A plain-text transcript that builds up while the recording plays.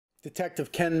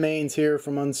Detective Ken Maines here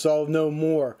from Unsolved No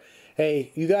More.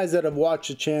 Hey, you guys that have watched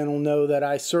the channel know that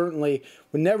I certainly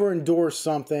would never endorse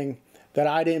something that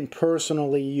I didn't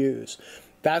personally use.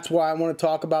 That's why I want to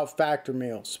talk about factor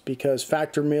meals, because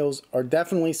factor meals are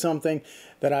definitely something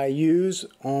that I use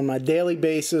on my daily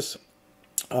basis.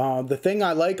 The thing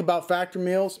I like about factor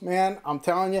meals, man, I'm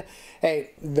telling you,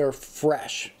 hey, they're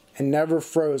fresh and never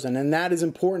frozen, and that is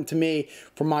important to me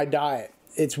for my diet.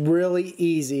 It's really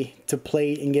easy to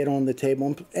plate and get on the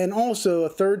table. And also a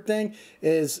third thing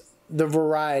is the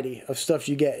variety of stuff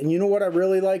you get. And you know what I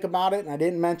really like about it, and I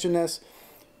didn't mention this,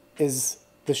 is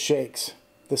the shakes,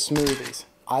 the smoothies.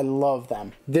 I love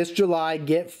them. This July,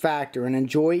 get Factor and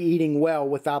enjoy eating well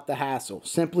without the hassle.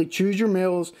 Simply choose your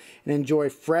meals and enjoy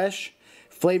fresh,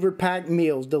 flavor-packed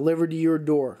meals delivered to your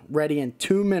door, ready in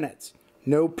 2 minutes.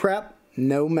 No prep,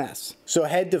 no mess. So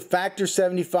head to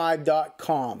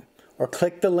factor75.com. or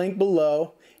click the link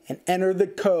below and enter the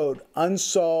code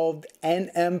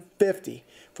UNSOLVEDNM50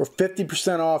 for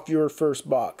 50% off your first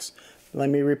box.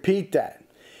 Let me repeat that.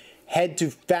 Head to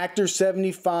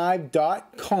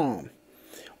factor75.com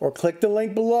or click the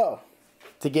link below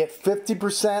to get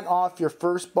 50% off your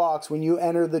first box when you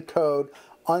enter the code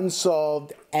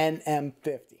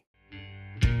UNSOLVEDNM50.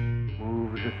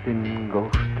 Moves a thin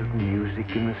ghost of music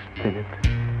in the spinet.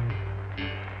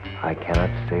 I cannot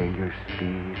sail your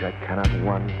seas, I cannot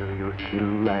wander your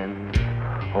hill lands,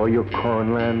 or your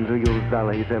cornlands, or your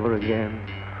valleys ever again,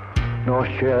 nor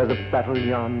share the battle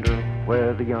yonder,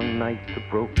 where the young knights of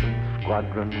broken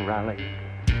squadron rally.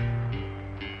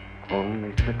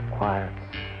 Only sit quiet,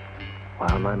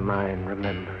 while my mind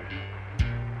remembers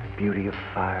the beauty of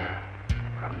fire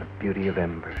from the beauty of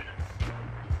embers.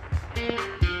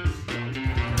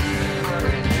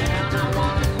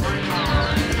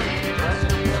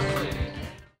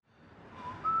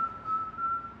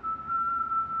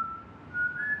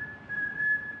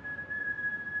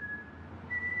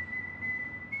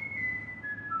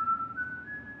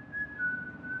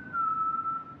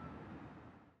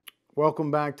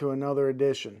 Welcome back to another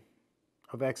edition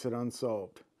of Exit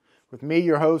Unsolved. With me,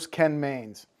 your host, Ken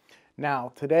Maines.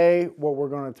 Now, today, what we're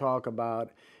going to talk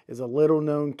about is a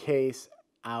little-known case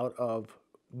out of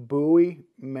Bowie,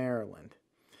 Maryland.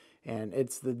 And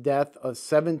it's the death of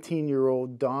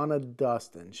 17-year-old Donna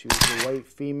Dustin. She was a white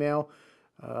female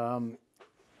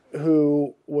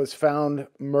who was found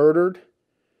murdered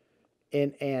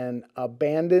in an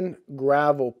abandoned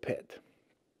gravel pit.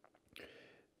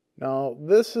 Now,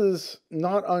 this is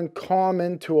not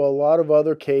uncommon to a lot of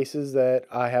other cases that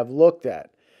I have looked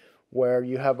at, where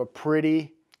you have a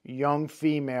pretty young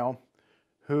female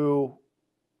who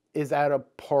is at a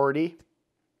party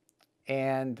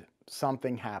and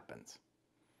something happens.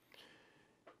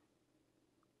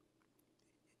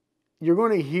 You're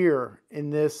going to hear in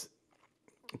this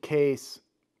case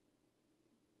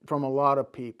from a lot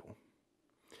of people,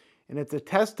 and it's a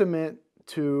testament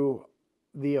to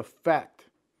the effect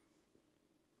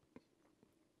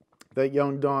that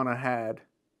young Donna had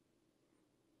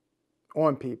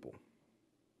on people.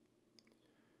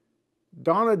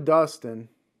 Donna Dustin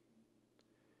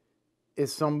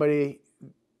is somebody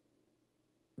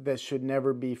that should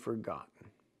never be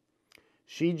forgotten.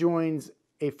 She joins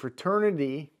a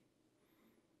fraternity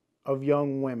of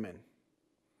young women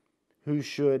who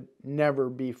should never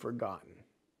be forgotten.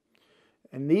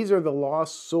 And these are the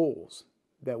lost souls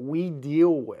that we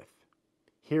deal with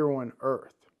here on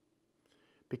earth,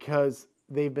 because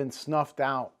they've been snuffed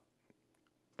out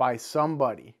by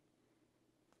somebody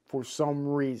for some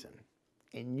reason.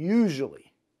 And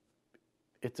usually,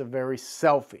 it's a very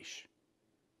selfish,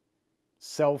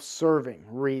 self-serving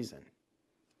reason.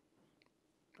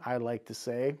 I like to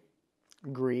say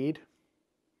greed,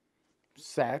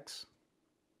 sex,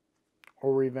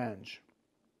 or revenge.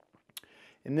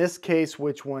 In this case,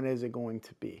 which one is it going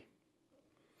to be?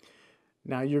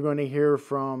 Now, you're going to hear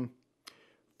from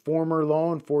former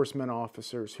law enforcement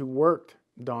officers who worked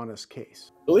Donna's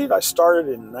case. I believe I started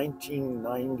in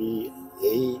 1998,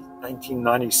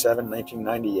 1997,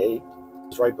 1998. It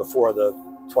was right before the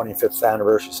 25th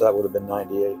anniversary, so that would have been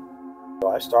 98. So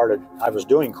I was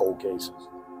doing cold cases.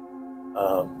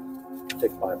 I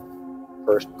think my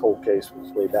first cold case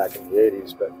was way back in the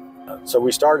 80s, but so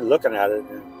we started looking at it,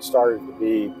 and it started to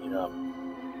be,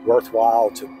 worthwhile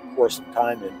to pour some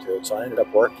time into it. So I ended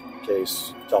up working the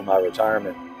case until my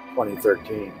retirement.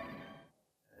 2013.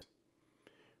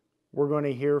 We're going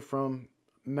to hear from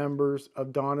members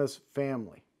of Donna's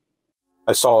family.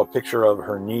 I saw a picture of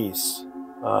her niece,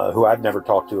 who I've never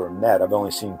talked to or met. I've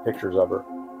only seen pictures of her.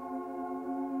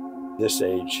 This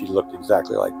age, she looked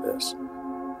exactly like this.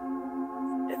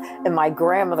 And my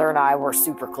grandmother and I were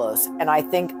super close. And I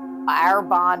think Our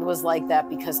bond was like that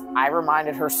because I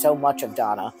reminded her so much of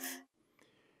Donna.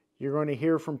 You're going to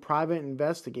hear from private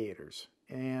investigators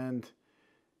and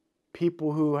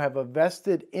people who have a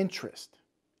vested interest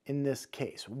in this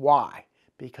case. Why?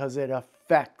 Because it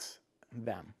affects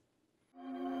them.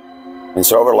 And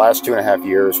so over the last 2.5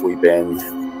 years, we've been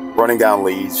running down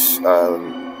leads.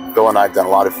 Bill and I have done a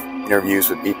lot of interviews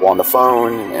with people on the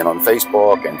phone and on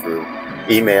Facebook and through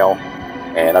email.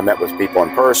 And I met with people in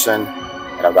person.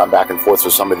 And I've gone back and forth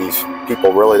with some of these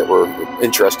people really that were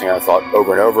interesting, I thought,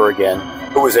 over and over again.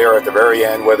 Who was there at the very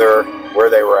end with her, where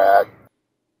they were at.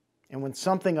 And when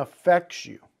something affects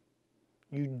you,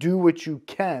 you do what you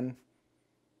can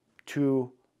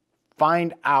to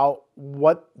find out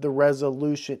what the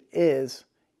resolution is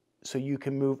so you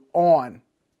can move on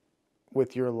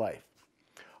with your life.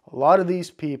 A lot of these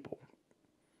people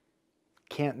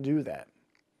can't do that.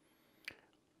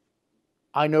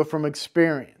 I know from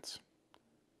experience,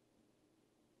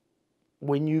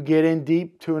 when you get in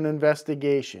deep to an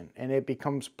investigation and it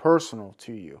becomes personal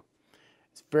to you,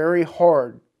 it's very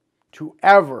hard to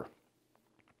ever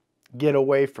get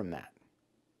away from that.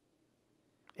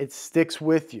 It sticks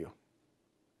with you.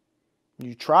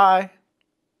 You try.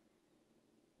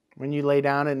 When you lay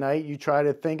down at night, you try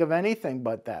to think of anything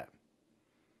but that.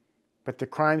 But the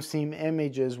crime scene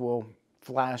images will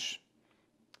flash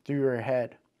through your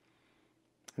head.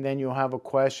 And then you'll have a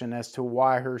question as to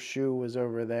why her shoe was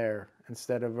over there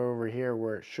instead of over here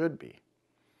where it should be.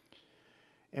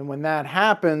 And when that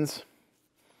happens,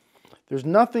 there's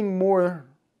nothing more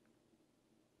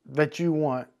that you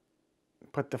want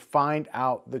but to find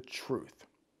out the truth.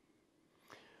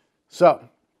 So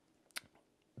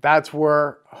that's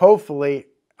where hopefully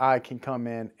I can come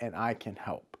in and I can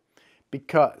help.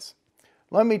 Because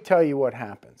let me tell you what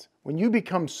happens. When you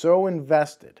become so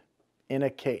invested in a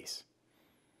case,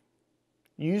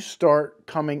 you start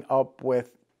coming up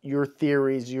with your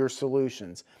theories, your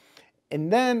solutions.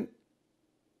 And then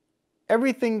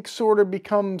everything sort of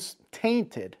becomes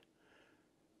tainted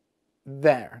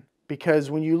there. Because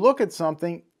when you look at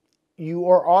something, you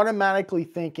are automatically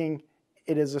thinking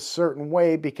it is a certain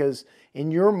way because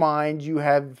in your mind you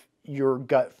have your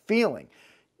gut feeling.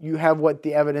 You have what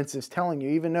the evidence is telling you,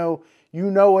 even though you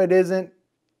know it isn't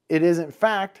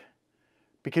fact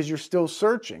because you're still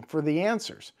searching for the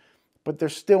answers. But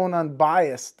there's still an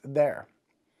unbiased there.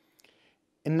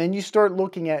 And then you start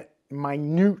looking at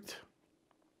minute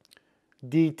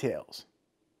details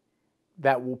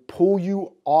that will pull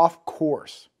you off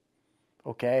course.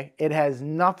 Okay? It has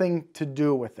nothing to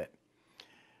do with it.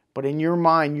 But in your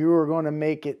mind, you are going to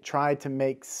make it try to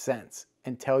make sense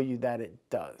and tell you that it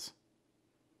does.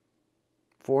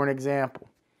 For an example,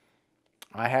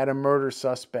 I had a murder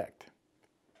suspect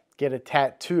get a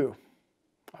tattoo,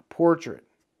 a portrait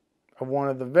of one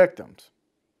of the victims.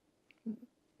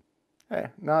 Hey,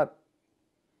 not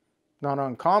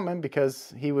uncommon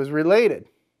because he was related,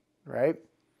 right?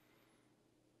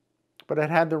 But it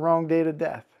had the wrong date of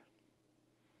death.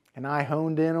 And I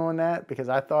honed in on that because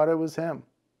I thought it was him.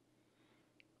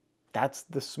 That's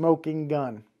the smoking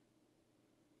gun.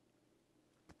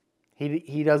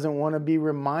 He doesn't want to be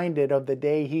reminded of the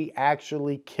day he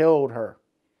actually killed her.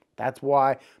 That's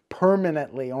why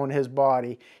permanently on his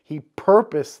body, he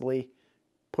purposely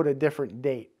put a different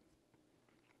date.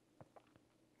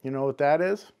 You know what that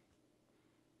is?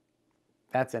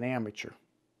 That's an amateur.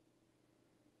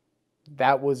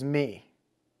 That was me,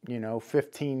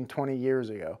 15, 20 years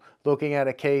ago, looking at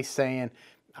a case saying,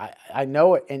 I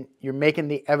know it, and you're making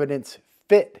the evidence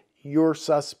fit your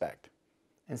suspect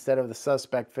instead of the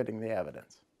suspect fitting the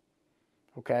evidence.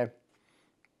 Okay?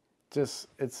 It's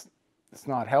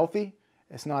not healthy.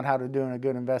 It's not how to do a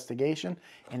good investigation,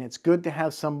 and it's good to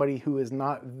have somebody who is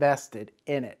not vested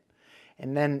in it.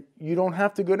 And then you don't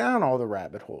have to go down all the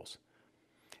rabbit holes.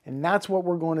 And that's what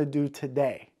we're going to do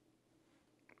today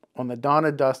on the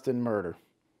Donna Dustin murder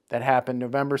that happened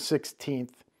November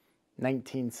 16th,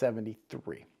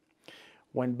 1973.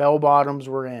 When bell bottoms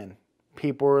were in,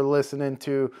 people were listening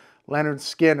to Leonard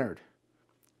Skinner,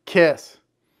 Kiss,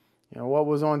 what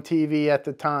was on TV at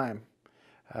the time.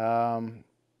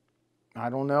 I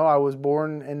don't know, I was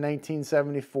born in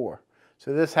 1974.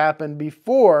 So this happened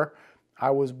before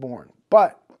I was born.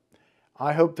 But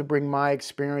I hope to bring my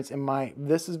experience and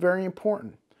this is very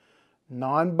important,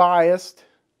 non-biased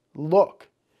look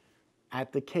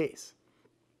at the case.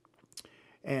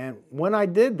 And when I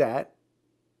did that,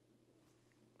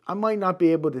 I might not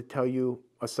be able to tell you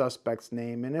a suspect's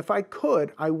name. And if I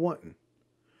could, I wouldn't.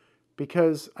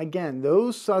 Because, again,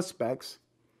 those suspects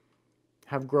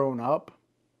have grown up,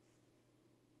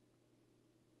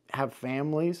 have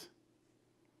families,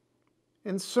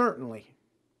 and certainly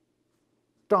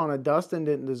Donna Dustin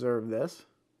didn't deserve this.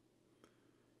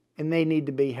 And they need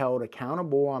to be held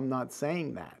accountable. I'm not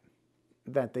saying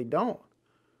that they don't.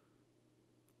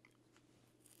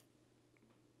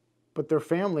 But their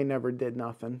family never did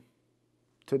nothing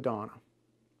to Donna.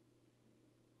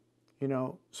 You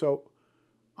know, so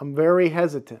I'm very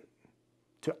hesitant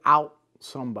to out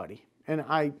somebody. And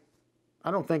I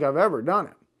don't think I've ever done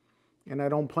it. And I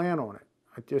don't plan on it.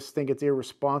 I just think it's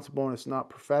irresponsible and it's not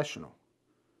professional.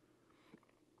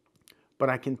 But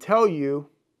I can tell you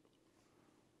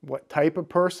what type of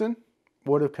person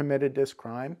would have committed this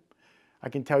crime. I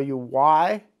can tell you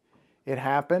why it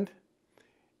happened.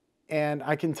 And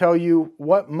I can tell you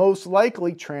what most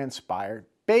likely transpired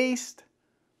based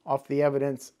off the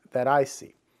evidence that I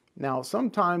see. Now,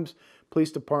 sometimes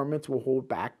police departments will hold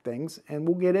back things, and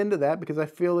we'll get into that because I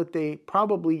feel that they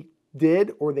probably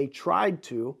did or they tried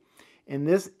to in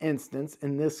this instance,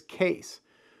 in this case.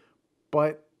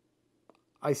 But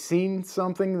I seen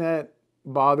something that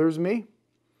bothers me,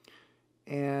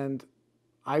 and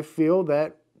I feel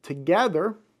that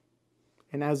together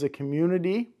and as a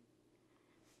community,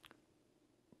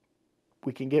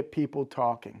 we can get people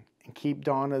talking and keep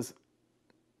Donna's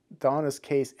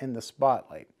case in the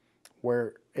spotlight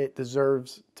where it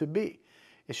deserves to be.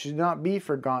 It should not be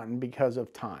forgotten because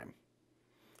of time.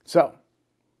 So,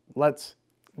 let's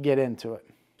get into it.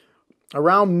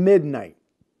 Around midnight,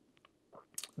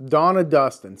 Donna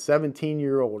Dustin,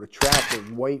 17-year-old,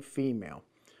 attractive white female,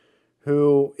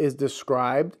 who is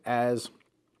described as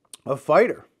a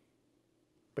fighter,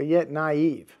 but yet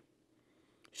naive.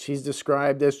 She's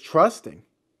described as trusting,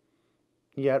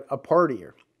 yet a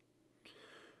partier.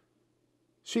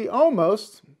 She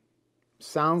almost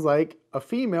sounds like a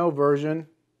female version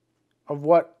of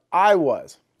what I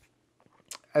was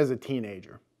as a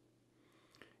teenager.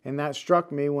 And that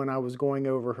struck me when I was going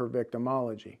over her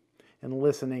victimology and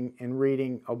listening and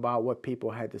reading about what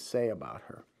people had to say about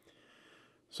her.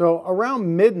 So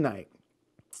around midnight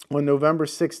on November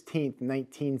 16th,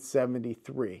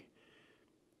 1973,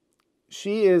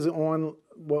 she is on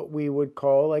what we would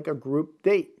call like a group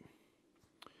date.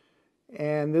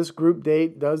 And this group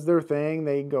date does their thing.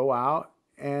 They go out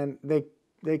and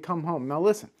they come home. Now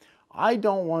listen, I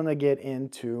don't want to get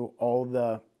into all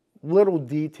the little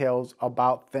details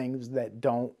about things that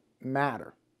don't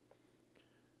matter.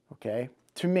 Okay?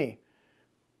 To me,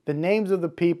 the names of the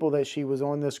people that she was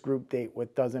on this group date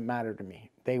with doesn't matter to me.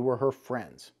 They were her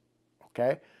friends.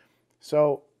 Okay?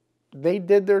 So they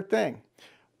did their thing.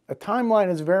 A timeline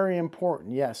is very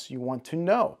important. Yes, you want to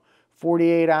know.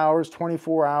 48 hours,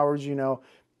 24 hours, you know,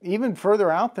 even further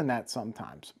out than that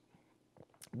sometimes.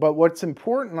 But what's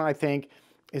important, I think,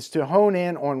 is to hone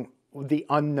in on the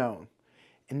unknown.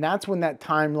 And that's when that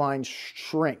timeline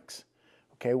shrinks.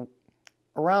 Okay,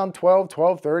 around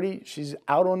 12:30, she's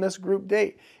out on this group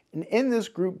date. And in this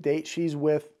group date, she's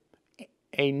with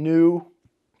a new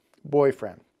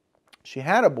boyfriend. She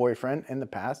had a boyfriend in the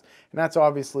past, and that's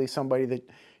obviously somebody that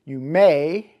you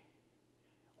may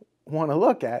want to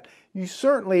look at. You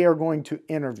certainly are going to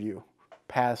interview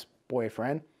past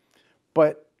boyfriend,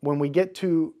 but when we get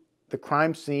to the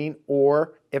crime scene,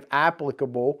 or if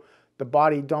applicable, the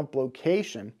body dump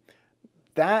location,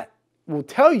 that will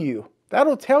tell you,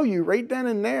 that'll tell you right then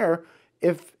and there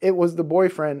if it was the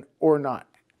boyfriend or not.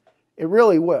 It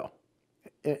really will.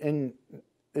 And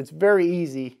it's very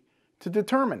easy to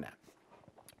determine that.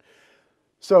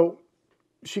 So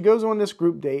she goes on this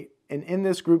group date, and in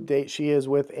this group date, she is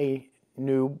with a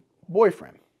new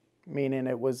boyfriend, meaning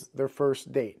it was their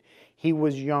first date. He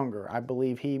was younger. I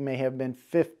believe he may have been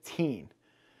 15.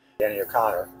 Danny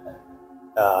O'Connor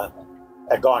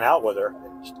had gone out with her.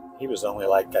 He was only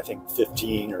like, I think,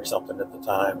 15 or something at the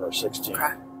time, or 16.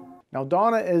 Okay. Now,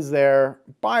 Donna is there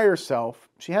by herself.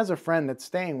 She has a friend that's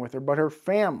staying with her, but her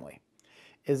family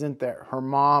isn't there. Her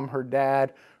mom, her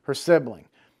dad, her sibling.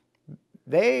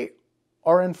 They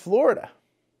are in Florida.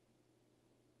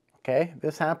 Okay,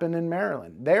 this happened in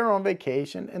Maryland. They're on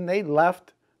vacation and they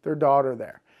left their daughter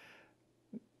there.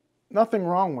 Nothing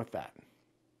wrong with that,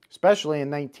 especially in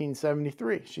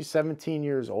 1973. She's 17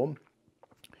 years old.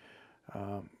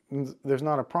 There's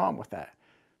not a problem with that.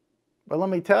 But let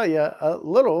me tell you a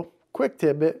little quick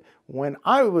tidbit. When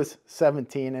I was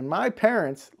 17 and my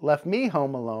parents left me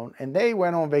home alone and they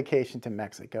went on vacation to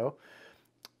Mexico,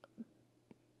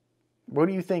 what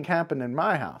do you think happened in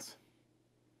my house?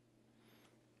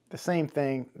 The same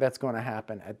thing that's going to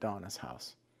happen at Donna's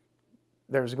house.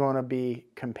 There's going to be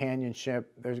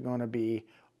companionship. There's going to be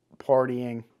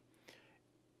partying.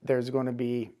 There's going to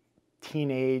be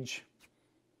teenage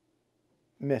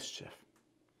mischief.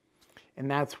 And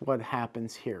that's what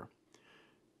happens here.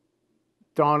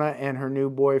 Donna and her new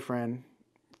boyfriend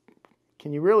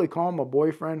can you really call him a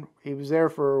boyfriend? He was there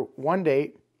for one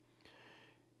date,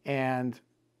 and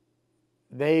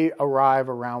they arrive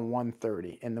around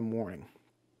 1:30 in the morning.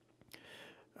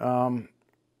 I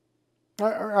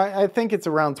think it's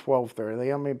around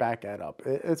 12:30. Let me back that up.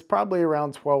 It's probably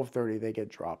around 12:30 they get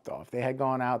dropped off. They had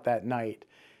gone out that night.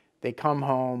 They come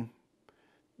home.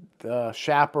 The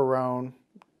chaperone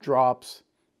drops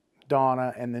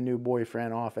Donna and the new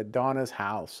boyfriend off at Donna's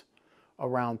house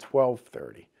around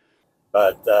 12:30.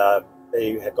 But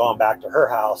they had gone back to her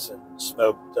house and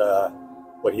smoked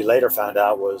what he later found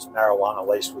out was marijuana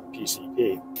laced with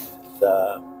PCP.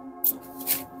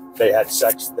 They had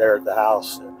sex there at the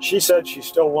house. She said she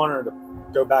still wanted to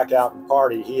go back out and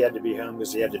party. He had to be home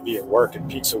because he had to be at work at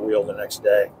Pizza Wheel the next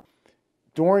day.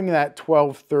 During that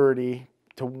 12:30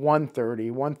 to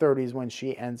 1:30, 1:30 is when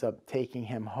she ends up taking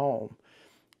him home.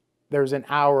 There's an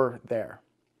hour there.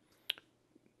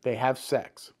 They have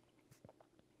sex.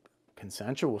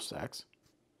 Consensual sex.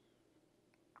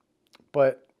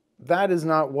 But that is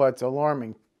not what's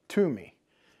alarming to me.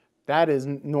 That is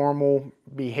normal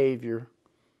behavior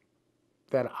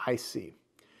that I see.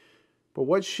 But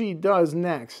what she does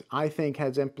next, I think,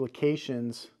 has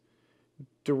implications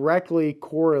directly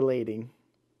correlating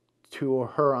to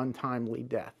her untimely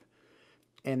death.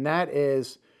 And that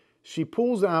is, she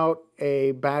pulls out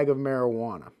a bag of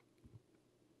marijuana.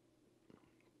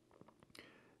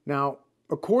 Now,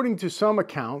 according to some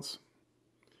accounts,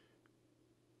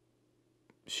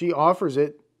 she offers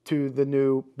it to the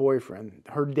new boyfriend,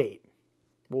 her date.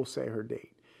 We'll say her date.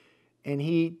 And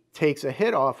he takes a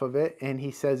hit off of it, and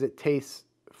he says it tastes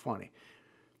funny.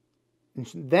 And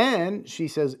then she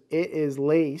says it is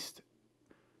laced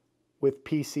with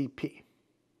PCP.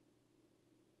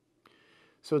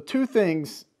 So two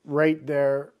things right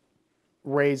there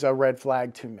raise a red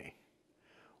flag to me.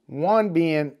 One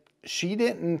being, she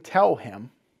didn't tell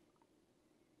him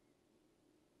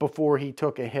before he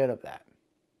took a hit of that.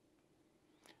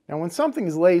 Now, when something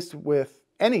is laced with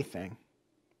anything,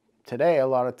 today, a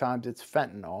lot of times it's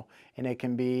fentanyl, and it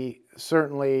can be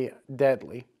certainly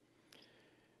deadly.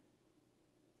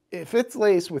 If it's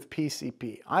laced with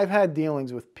PCP, I've had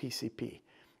dealings with PCP.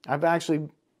 I've actually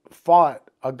fought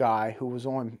a guy who was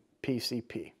on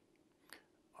PCP.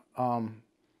 And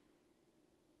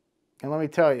let me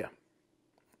tell you,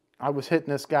 I was hitting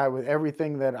this guy with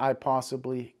everything that I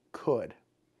possibly could,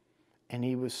 and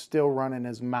he was still running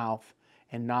his mouth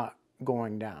and not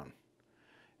going down.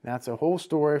 That's a whole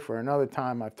story for another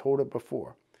time. I've told it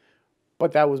before.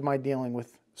 But that was my dealing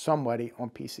with somebody on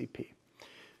PCP.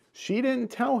 She didn't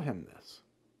tell him this.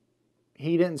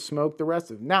 He didn't smoke the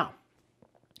rest of it. Now,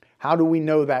 how do we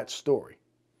know that story?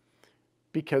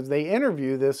 Because they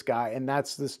interview this guy, and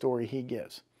that's the story he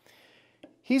gives.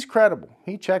 He's credible.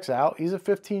 He checks out. He's a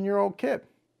 15-year-old kid.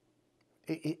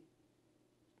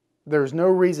 There's no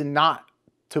reason not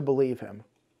to believe him.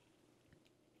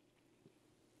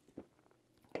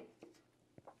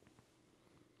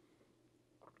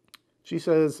 She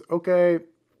says, okay,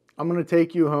 I'm going to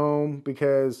take you home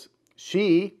because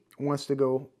she wants to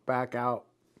go back out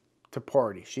to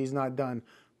party. She's not done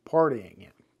partying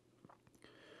yet.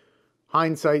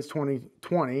 Hindsight's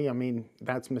 20/20. I mean,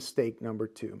 that's mistake number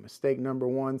 2. Mistake number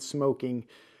 1, smoking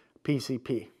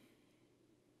PCP.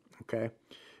 Okay?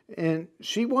 And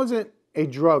she wasn't a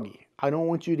druggie. I don't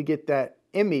want you to get that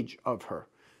image of her.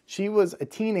 She was a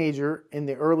teenager in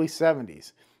the early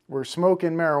 70s where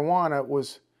smoking marijuana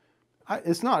was...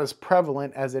 It's not as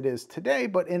prevalent as it is today,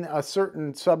 but in a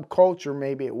certain subculture,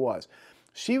 maybe it was.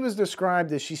 She was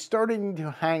described as she's starting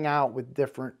to hang out with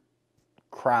different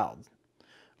crowds,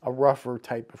 a rougher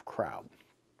type of crowd.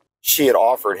 She had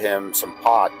offered him some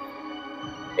pot,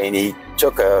 and he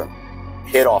took a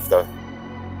hit off the,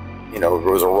 it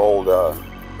was a rolled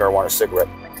marijuana cigarette,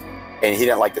 and he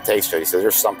didn't like the taste of it. He said,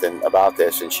 there's something about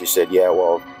this. And she said, yeah,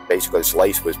 well, basically it's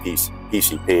laced with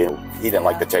PCP, and he didn't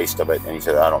like the taste of it, and he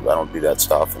said, I don't do that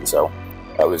stuff. And so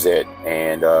that was it.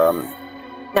 And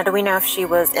now, do we know if she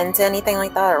was into anything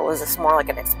like that, or was this more like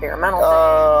an experimental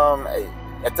thing?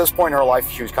 At this point in her life,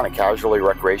 she was kind of casually,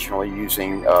 recreationally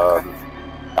using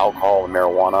alcohol and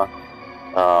marijuana.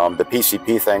 The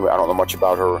PCP thing, I don't know much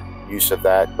about her use of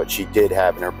that, but she did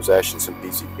have in her possession some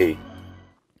PCP.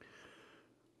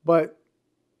 But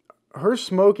her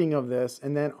smoking of this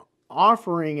and then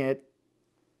offering it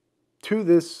to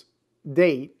this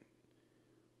date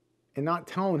and not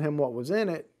telling him what was in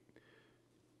it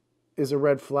is a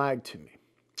red flag to me.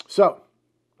 So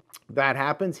that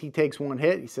happens. He takes one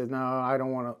hit. He says, no, I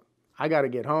don't want to. I got to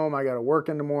get home. I got to work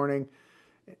in the morning.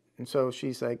 And so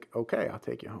she's like, okay, I'll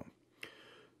take you home.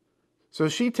 So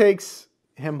she takes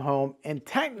him home, and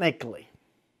technically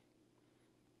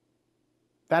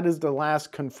that is the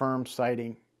last confirmed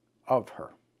sighting of her.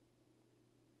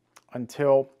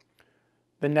 Until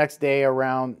the next day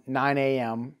around 9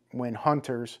 a.m. when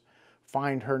hunters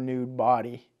find her nude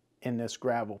body in this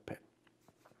gravel pit.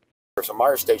 There's a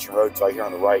Myers Station Road right here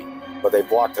on the right, but they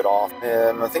blocked it off.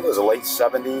 And I think it was the late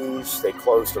 70s. They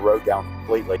closed the road down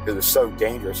completely because it was so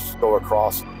dangerous to go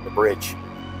across the bridge.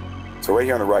 So right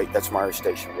here on the right, that's Myers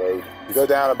Station Road. You go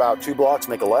down about 2 blocks,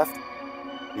 make a left.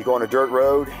 You go on a dirt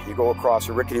road. You go across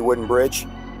a rickety wooden bridge.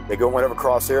 They went over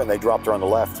across there, and they dropped her on the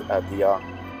left at the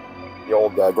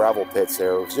old gravel pits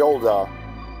there. It was the old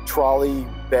trolley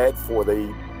bed for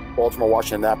the Baltimore,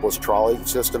 Washington, Annapolis trolley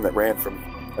system that ran from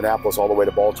Annapolis all the way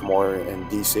to Baltimore and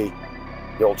DC,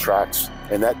 the old tracks.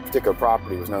 And that particular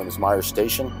property was known as Myers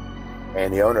Station,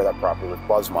 and the owner of that property was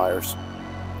Buzz Myers,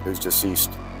 who's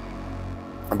deceased.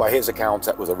 And by his accounts,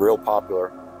 that was a real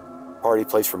popular party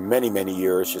place for many, many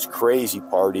years, just crazy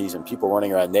parties and people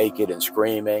running around naked and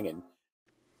screaming. And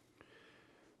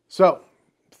so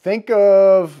think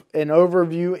of an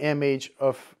overview image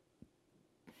of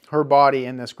her body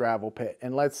in this gravel pit.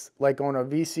 And let's, like on a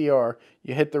VCR,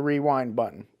 you hit the rewind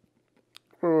button.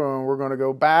 We're going to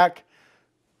go back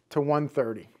to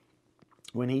 1:30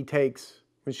 when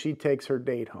she takes her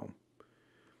date home.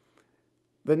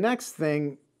 The next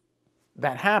thing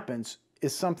that happens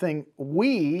is something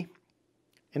we,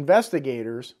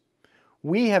 investigators,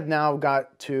 we have now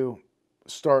got to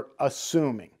start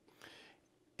assuming.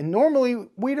 And normally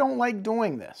we don't like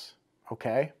doing this,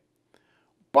 okay?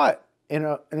 But in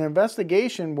an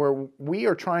investigation where we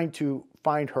are trying to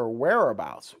find her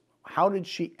whereabouts, how did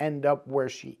she end up where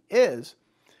she is,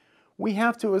 we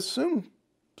have to assume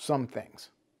some things.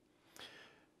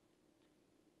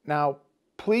 Now,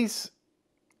 police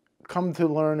come to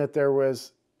learn that there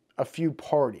was a few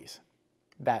parties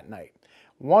that night.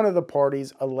 One of the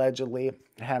parties allegedly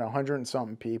had 100 and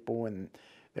something people, and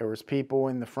there was people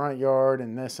in the front yard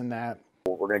and this and that.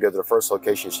 we're going to go to the first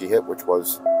location she hit, which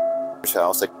was her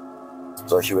house.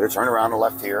 So she would have turned around and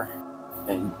left here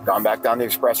and gone back down the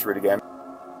express route again.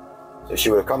 So she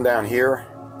would have come down here,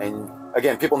 and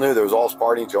again, people knew there was all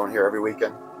partying going here every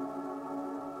weekend.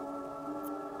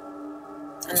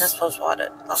 And this was what,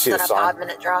 less than a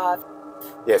 5-minute drive?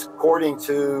 Yes, according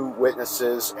to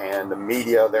witnesses and the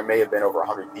media, there may have been over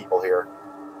 100 people here.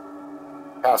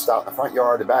 Passed out in the front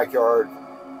yard, the backyard.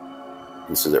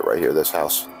 This is it right here, this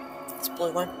house. This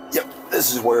blue one? Yep,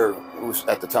 this is where it was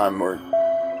at the time where it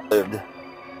lived.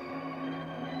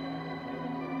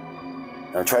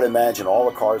 Now try to imagine all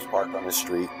the cars parked on the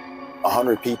street,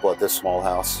 100 people at this small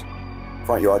house,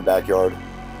 front yard, backyard,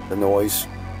 the noise,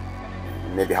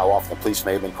 maybe how often the police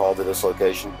may have been called to this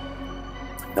location.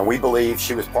 Now we believe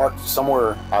she was parked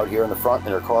somewhere out here in the front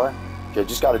in her car. She had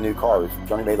just got a new car.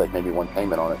 She only made like maybe one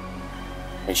payment on it.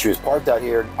 And she was parked out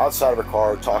here outside of her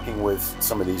car talking with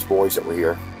some of these boys that were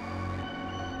here.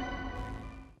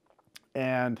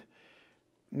 And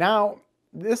now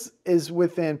this is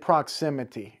within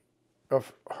proximity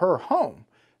of her home.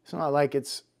 It's not like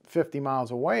it's 50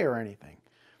 miles away or anything.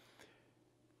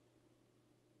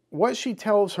 What she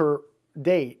tells her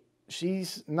date,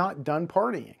 she's not done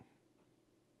partying.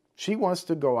 She wants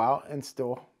to go out and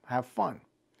still have fun.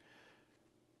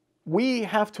 We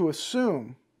have to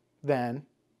assume then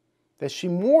that she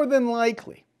more than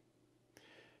likely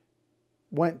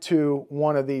went to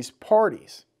one of these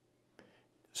parties.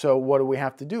 So what do we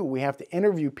have to do? We have to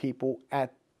interview people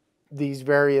at these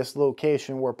various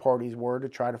locations where parties were to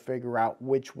try to figure out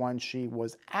which one she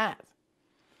was at.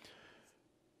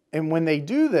 And when they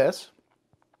do this,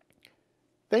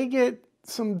 they get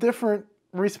some different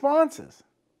responses.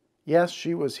 Yes,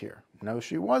 she was here. No,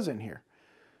 she wasn't here.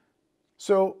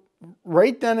 So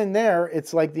right then and there,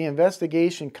 it's like the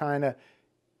investigation kind of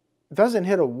doesn't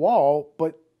hit a wall,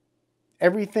 but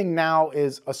everything now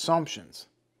is assumptions.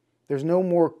 There's no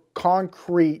more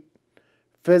concrete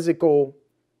physical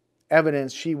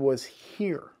evidence she was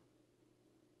here.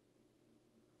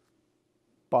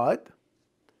 But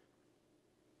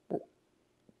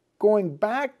going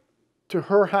back to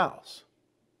her house,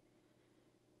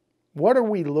 what are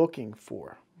we looking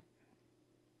for?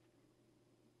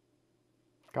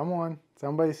 Come on,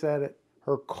 somebody said it.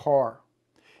 Her car.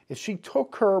 If she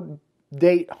took her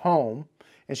date home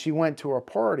and she went to a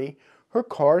party, her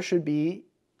car should be,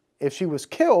 if she was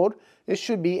killed, it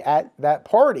should be at that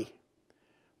party.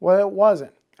 Well, it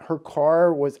wasn't. Her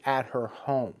car was at her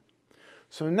home.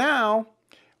 So now,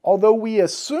 although we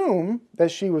assume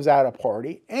that she was at a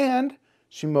party, and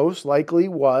she most likely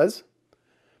was,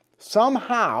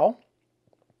 somehow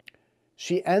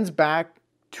she ends back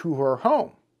to her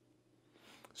home.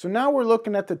 So now we're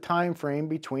looking at the time frame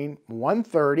between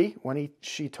 1:30 when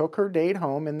she took her date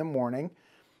home in the morning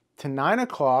to 9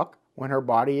 o'clock when her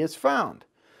body is found.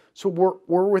 So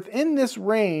we're within this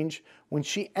range when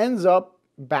she ends up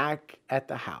back at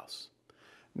the house.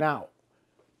 Now,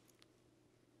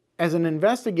 as an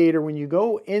investigator, when you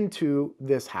go into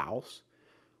this house,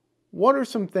 what are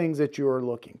some things that you are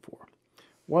looking for?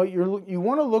 Well, you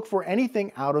want to look for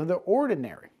anything out of the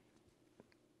ordinary,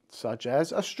 such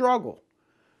as a struggle.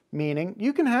 Meaning,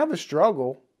 you can have a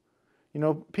struggle. You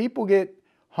know, people get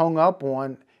hung up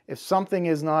on if something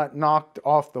is not knocked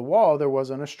off the wall, there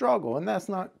wasn't a struggle. And that's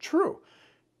not true.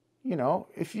 You know,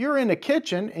 if you're in the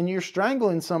kitchen and you're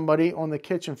strangling somebody on the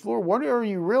kitchen floor, what are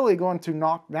you really going to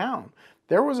knock down?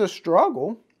 There was a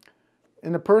struggle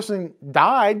and the person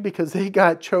died because they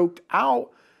got choked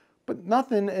out, but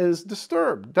nothing is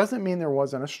disturbed. Doesn't mean there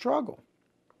wasn't a struggle.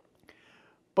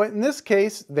 But in this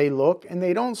case, they look and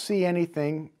they don't see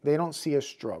anything. They don't see a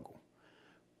struggle.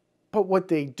 But what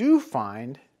they do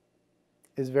find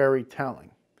is very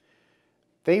telling.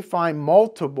 They find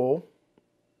multiple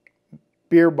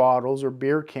beer bottles or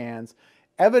beer cans,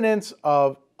 evidence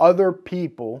of other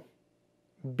people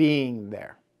being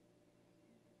there.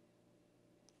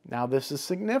 Now this is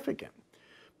significant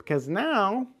because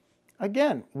now,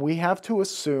 again, we have to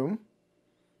assume,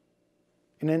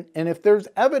 and if there's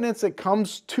evidence that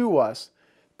comes to us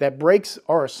that breaks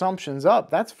our assumptions up,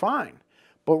 that's fine.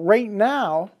 But right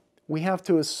now, we have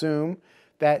to assume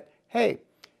that, hey,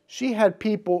 she had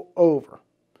people over.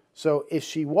 So if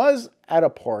she was at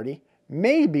a party,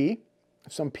 maybe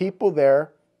some people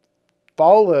there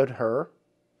followed her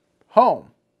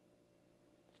home.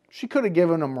 She could have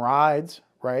given them rides,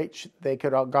 right? They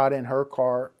could have got in her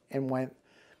car and went.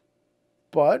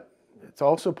 But it's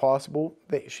also possible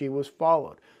that she was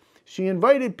followed. She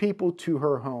invited people to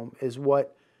her home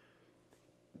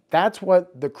that's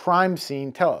what the crime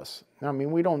scene tells us. I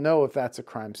mean, we don't know if that's a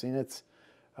crime scene. It's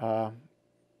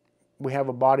we have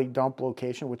a body dump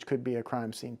location, which could be a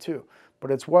crime scene too.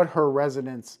 But it's what her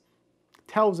residence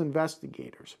tells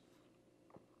investigators.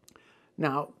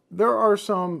 Now, there are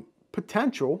some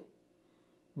potential,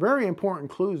 very important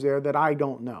clues there that I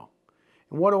don't know.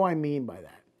 And what do I mean by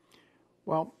that?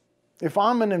 Well, if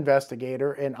I'm an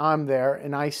investigator and I'm there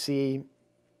and I see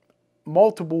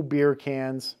multiple beer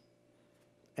cans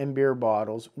and beer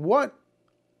bottles, what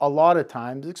a lot of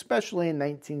times, especially in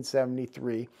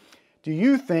 1973, do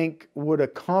you think would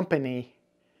accompany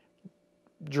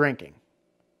drinking?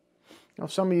 Now,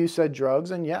 some of you said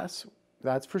drugs, and yes,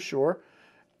 that's for sure.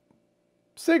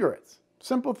 Cigarettes.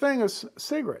 Simple thing is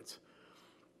cigarettes.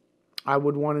 I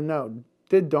would want to know,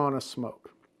 did Donna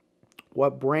smoke?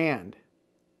 What brand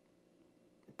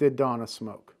did Donna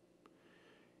smoke?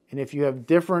 And if you have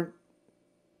different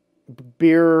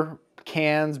beer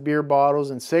cans, beer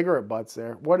bottles, and cigarette butts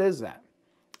there, what is that?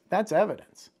 That's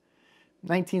evidence.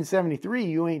 1973,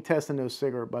 you ain't testing those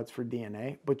cigarette butts for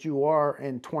DNA, but you are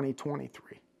in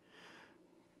 2023.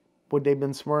 Would they have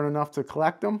been smart enough to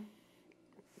collect them?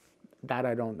 That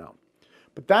I don't know.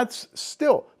 But that's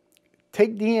still,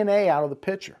 take DNA out of the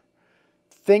picture.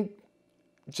 Think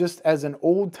just as an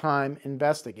old-time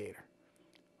investigator.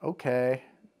 Okay,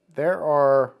 there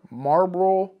are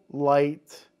Marlboro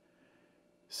Light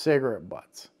cigarette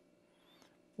butts.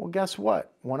 Well, guess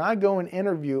what? When I go and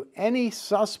interview any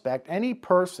suspect, any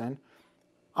person,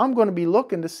 I'm going to be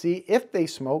looking to see if they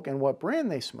smoke and what brand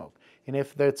they smoke. And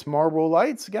if it's Marlboro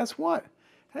Lights, guess what?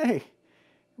 Hey,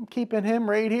 I'm keeping him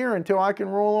right here until I can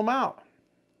rule him out.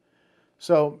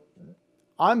 So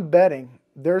I'm betting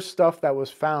there's stuff that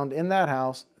was found in that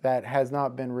house that has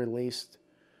not been released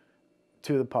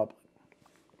to the public.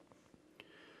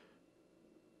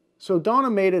 So Donna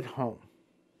made it home,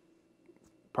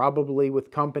 probably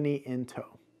with company in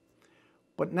tow.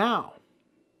 But now,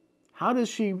 how does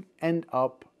she end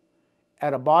up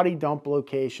at a body dump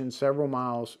location several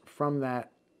miles from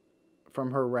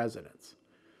her residence?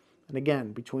 And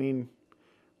again, between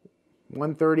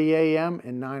 1:30 a.m.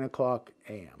 and 9 o'clock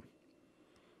a.m.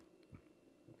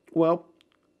 Well,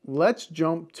 let's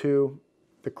jump to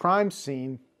the crime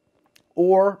scene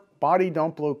or body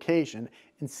dump location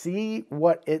and see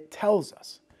what it tells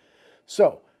us.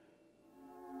 So,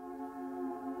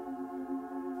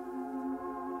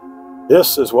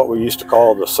 this is what we used to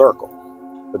call the circle.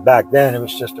 But back then, it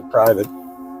was just a private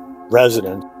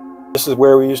residence. This is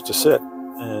where we used to sit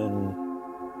and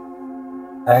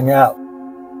hang out.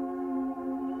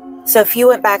 So if you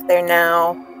went back there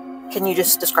now, can you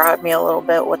just describe me a little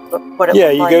bit what it looked like? Yeah,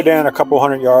 you go down a couple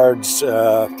hundred yards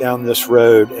down this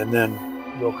road, and then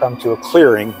you'll come to a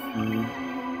clearing.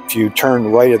 If you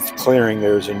turn right at the clearing,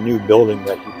 there's a new building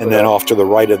that and then off to the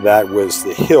right of that was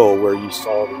the hill where you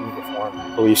saw the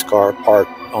uniformed police car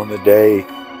parked on the day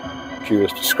she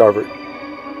was discovered.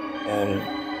 And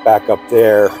back up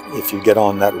there, if you get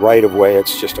on that right of way,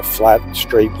 it's just a flat,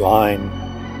 straight line.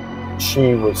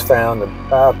 She was found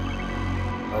about,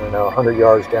 I don't know, 100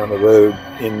 yards down the road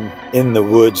in the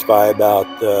woods by about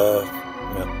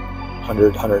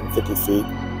 100, 150 feet.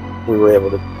 We were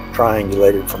able to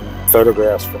triangulate it from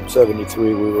photographs from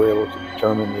 73. We were able to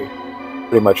determine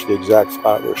pretty much the exact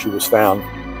spot where she was found.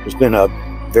 There's been a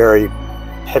very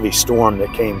heavy storm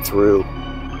that came through.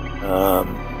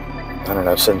 I don't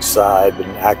know, since I've been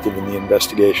active in the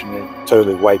investigation. It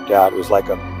totally wiped out. It was like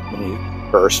a mini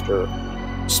burst or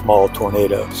small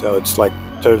tornado. So it's like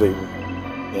totally,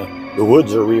 the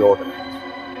woods are reorganized.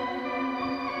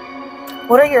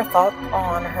 What are your thoughts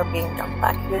on her being dumped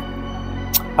back here?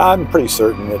 I'm pretty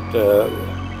certain that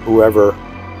whoever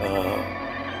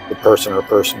the person or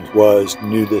persons was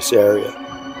knew this area,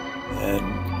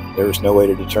 and there was no way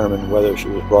to determine whether she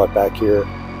was brought back here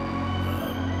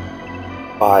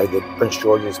by the Prince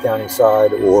George's County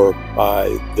side or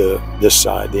by this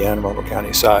side, the Anne Arundel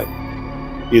County side.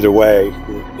 Either way,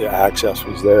 the access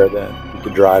was there. Then you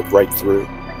could drive right through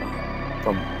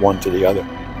from one to the other.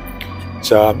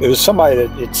 So it was somebody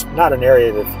that, it's not an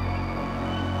area that,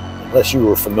 unless you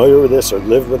were familiar with this or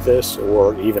lived with this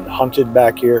or even hunted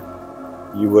back here,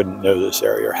 you wouldn't know this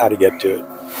area or how to get to it.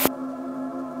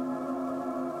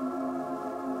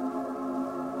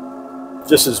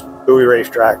 This is Bowie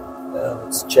Racetrack.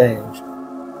 It's changed.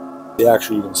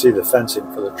 Actually, you can see the fencing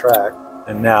for the track,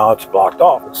 and now it's blocked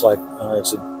off. It's like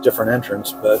it's a different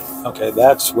entrance, but okay,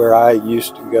 that's where I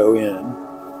used to go in.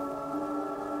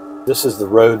 This is the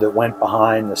road that went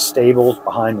behind the stables,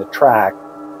 behind the track,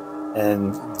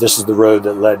 and this is the road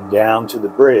that led down to the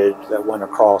bridge that went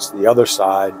across the other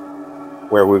side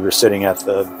where we were sitting at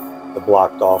the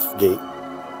blocked off gate.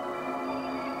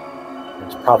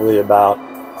 It's probably about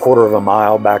a quarter of a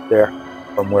mile back there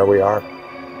from where we are,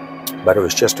 but it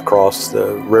was just across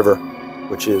the river,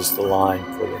 which is the line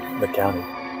for the county.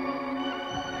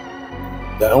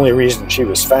 The only reason she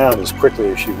was found as quickly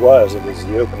as she was, it was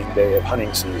the opening day of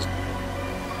hunting season,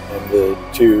 and the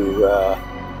two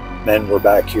men were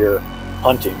back here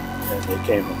hunting, and they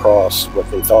came across what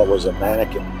they thought was a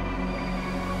mannequin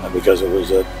because it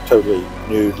was a totally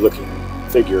nude looking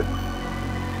figure.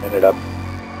 Ended up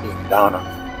being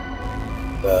Donna.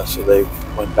 So they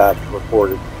went back and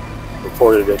reported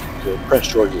it to Prince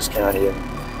George's County,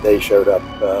 and they showed up,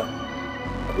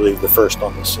 I believe, the first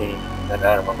on the scene, and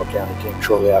Anne Arundel County came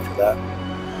shortly after that.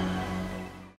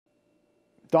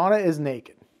 Donna is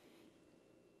naked.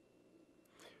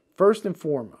 First and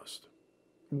foremost,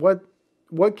 what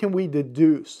can we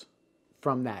deduce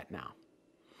from that now?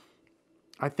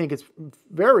 I think it's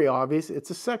very obvious it's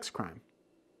a sex crime.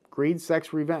 Greed,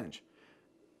 sex, revenge.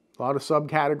 A lot of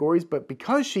subcategories, but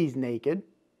because she's naked,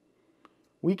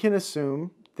 we can assume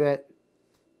that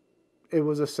it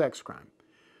was a sex crime.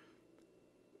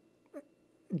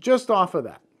 Just off of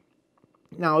that.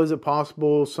 Now, is it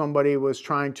possible somebody was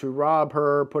trying to rob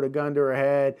her, put a gun to her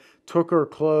head, took her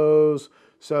clothes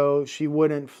so she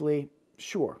wouldn't flee?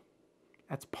 Sure,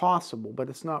 that's possible, but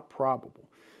it's not probable.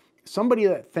 Somebody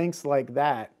that thinks like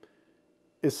that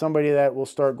is somebody that will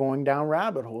start going down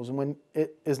rabbit holes and when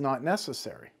it is not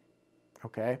necessary.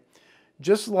 Okay?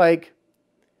 Just like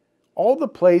all the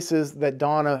places that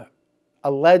Donna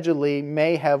allegedly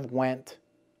may have went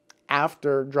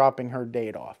after dropping her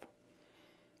date off.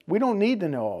 We don't need to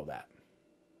know all that.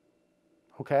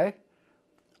 Okay?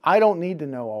 I don't need to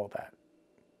know all that.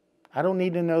 I don't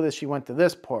need to know that she went to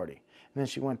this party and then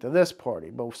she went to this party,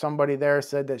 but somebody there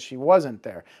said that she wasn't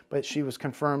there, but she was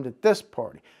confirmed at this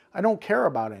party. I don't care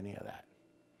about any of that.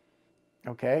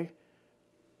 Okay?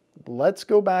 Let's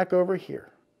go back over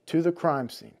here to the crime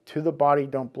scene, to the body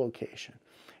dump location,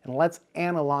 and let's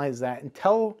analyze that and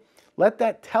let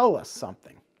that tell us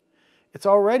something. It's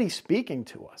already speaking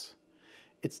to us.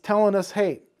 It's telling us,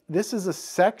 hey, this is a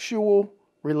sexual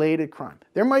related crime.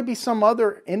 There might be some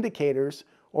other indicators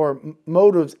or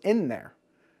motives in there,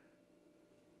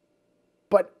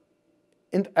 but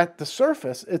at the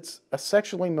surface, it's a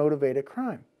sexually motivated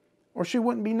crime, or she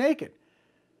wouldn't be naked.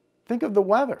 Think of the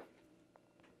weather.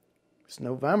 It's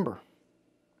November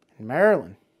in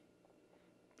Maryland.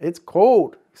 It's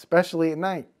cold, especially at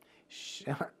night. She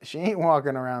ain't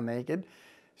walking around naked.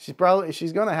 She's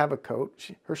going to have a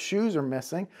coat. Her shoes are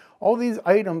missing. All these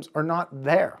items are not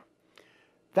there.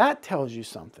 That tells you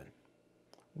something.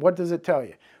 What does it tell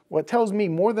you? Well, it tells me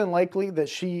more than likely that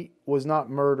she was not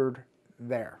murdered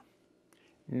there.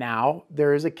 Now,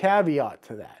 there is a caveat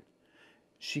to that.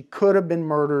 She could have been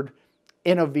murdered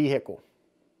in a vehicle.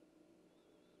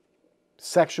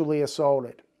 Sexually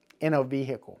assaulted in a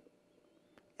vehicle.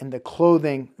 And the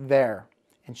clothing there.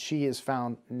 And she is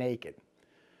found naked.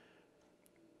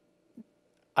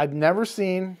 I've never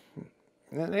seen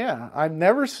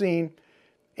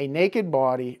a naked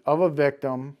body of a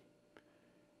victim,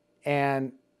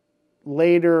 and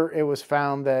later it was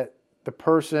found that the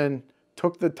person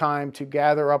took the time to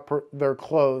gather up their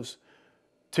clothes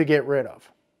to get rid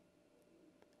of.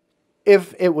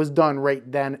 If it was done right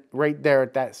there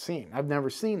at that scene. I've never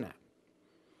seen that.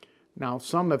 Now,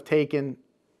 some have taken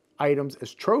items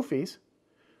as trophies,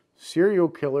 serial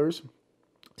killers,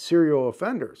 serial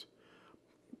offenders,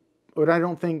 but I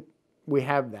don't think we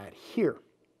have that here.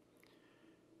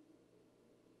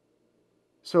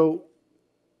 So,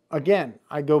 again,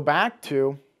 I go back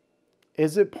to,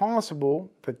 is it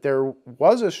possible that there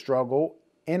was a struggle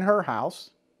in her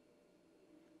house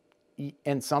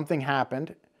and something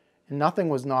happened and nothing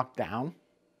was knocked down?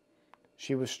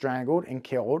 She was strangled and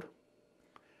killed.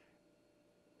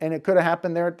 And it could have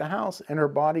happened there at the house and her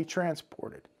body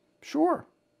transported. Sure.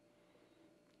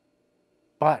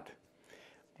 But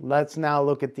let's now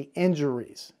look at the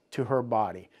injuries to her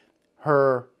body,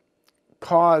 her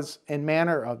cause and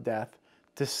manner of death,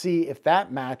 to see if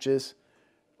that matches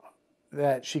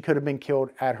that she could have been killed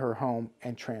at her home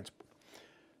and transported.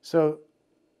 So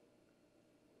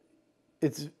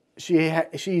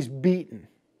she's beaten.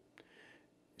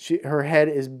 Her head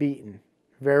is beaten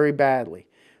very badly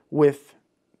with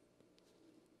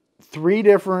 3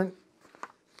 different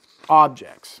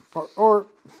objects, or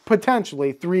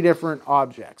potentially 3 different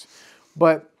objects.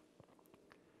 But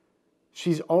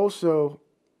she's also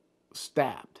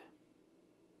stabbed.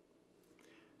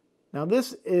 Now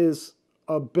this is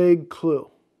a big clue.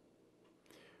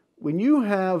 When you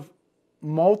have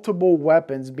multiple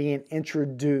weapons being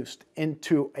introduced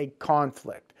into a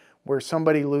conflict where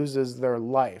somebody loses their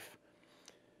life,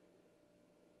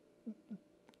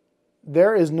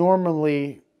 there is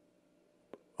normally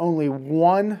only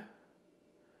one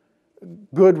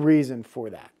good reason for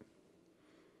that.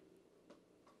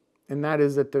 And that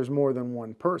is that there's more than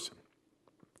one person.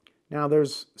 Now,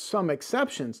 there's some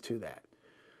exceptions to that.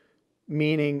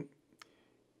 Meaning,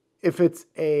 if it's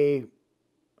a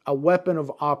weapon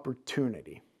of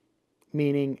opportunity,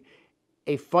 meaning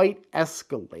a fight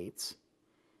escalates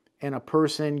and a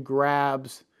person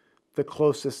grabs the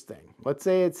closest thing. Let's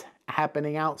say it's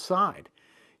happening outside.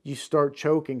 You start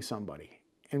choking somebody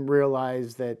and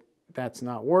realize that that's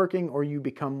not working, or you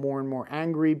become more and more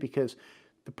angry because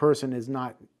the person is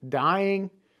not dying,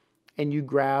 and you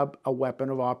grab a weapon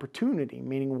of opportunity,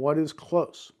 meaning what is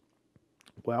close?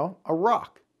 Well, a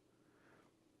rock.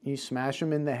 You smash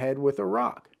them in the head with a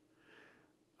rock,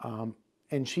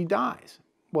 and she dies.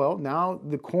 Well, now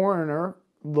the coroner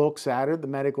looks at her, the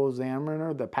medical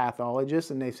examiner, the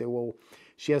pathologist, and they say, well,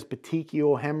 she has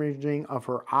petechial hemorrhaging of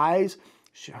her eyes.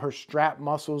 Her strap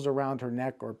muscles around her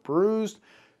neck are bruised,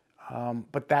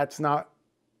 but that's not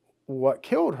what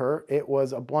killed her. It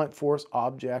was a blunt force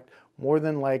object, more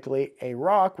than likely a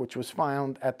rock, which was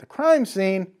found at the crime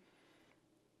scene.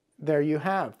 There you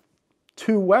have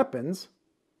 2 weapons,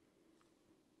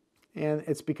 and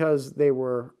it's because they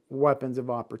were weapons of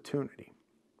opportunity.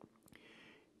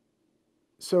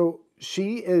 So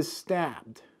she is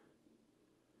stabbed.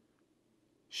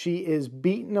 She is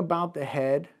beaten about the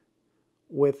head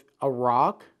with a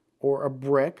rock or a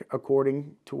brick,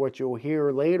 according to what you'll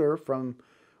hear later from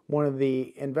one of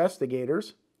the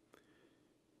investigators.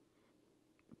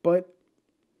 But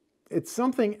it's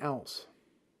something else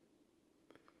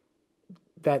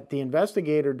that the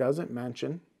investigator doesn't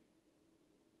mention.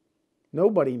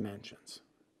 Nobody mentions.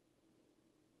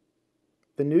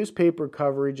 The newspaper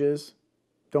coverages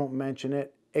don't mention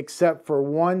it, except for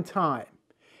one time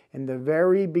in the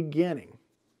very beginning.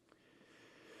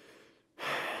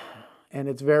 And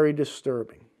it's very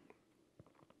disturbing.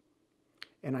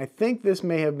 And I think this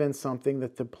may have been something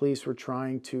that the police were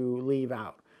trying to leave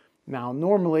out. Now,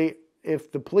 normally,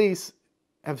 if the police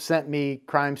have sent me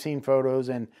crime scene photos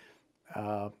and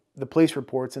the police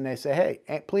reports, and they say,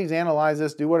 hey, please analyze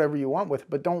this, do whatever you want with it,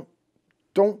 but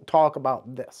don't talk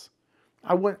about this.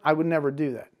 I would never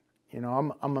do that. You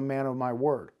know, I'm a man of my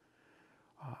word.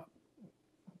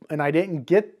 And I didn't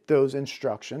get those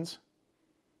instructions.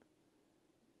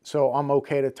 So I'm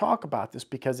okay to talk about this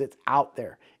because it's out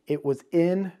there. It was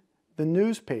in the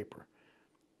newspaper,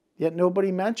 yet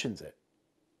nobody mentions it.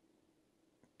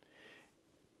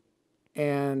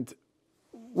 And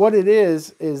what it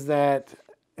is that,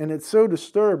 and it's so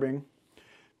disturbing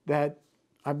that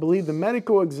I believe the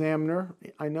medical examiner,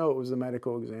 I know it was the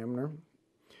medical examiner,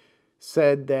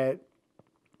 said that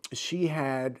she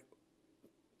had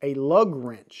a lug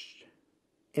wrench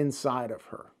inside of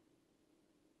her.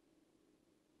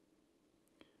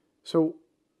 So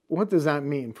what does that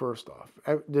mean, first off?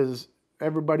 Does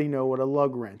everybody know what a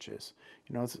lug wrench is?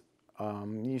 You know,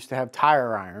 you used to have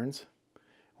tire irons.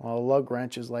 Well, a lug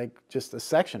wrench is like just a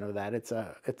section of that.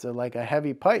 It's like a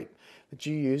heavy pipe that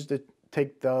you use to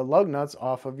take the lug nuts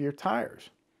off of your tires.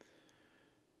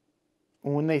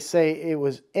 When they say it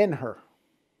was in her,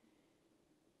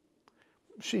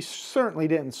 she certainly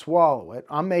didn't swallow it.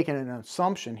 I'm making an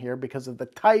assumption here because of the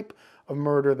type of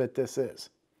murder that this is.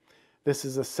 This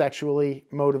is a sexually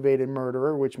motivated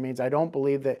murderer, which means I don't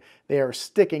believe that they are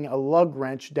sticking a lug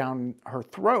wrench down her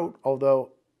throat, although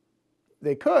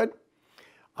they could.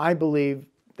 I believe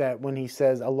that when he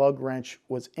says a lug wrench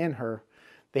was in her,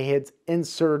 they had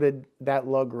inserted that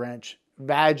lug wrench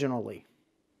vaginally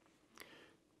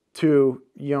to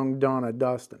young Donna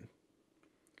Dustin.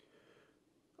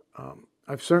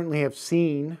 I've certainly have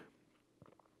seen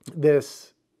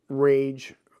this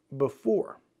rage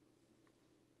before,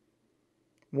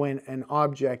 when an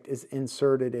object is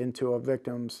inserted into a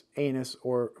victim's anus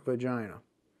or vagina.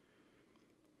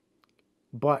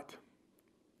 But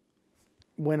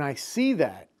when I see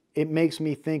that, it makes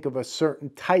me think of a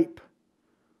certain type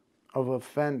of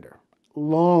offender.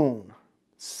 Lone,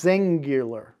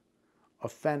 singular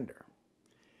offender.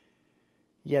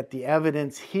 Yet the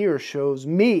evidence here shows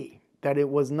me that it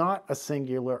was not a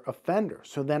singular offender.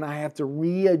 So then I have to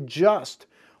readjust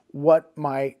what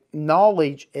my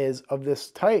knowledge is of this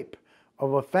type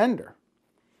of offender.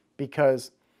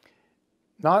 Because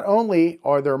not only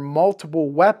are there multiple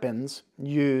weapons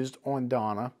used on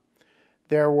Donna,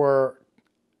 there were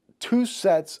 2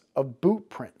 sets of boot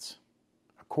prints,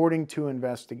 according to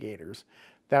investigators,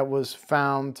 that was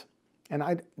found,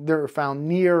 and they're found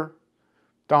near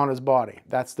Donna's body.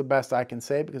 That's the best I can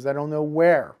say because I don't know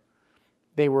where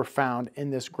they were found in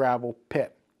this gravel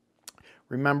pit.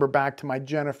 Remember back to my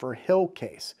Jennifer Hill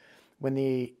case, when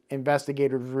the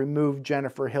investigators removed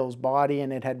Jennifer Hill's body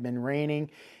and it had been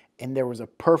raining, and there was a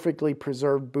perfectly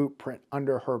preserved boot print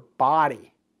under her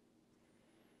body,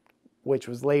 which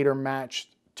was later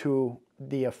matched to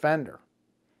the offender.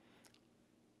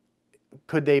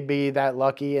 Could they be that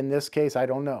lucky in this case? I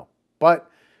don't know.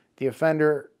 But the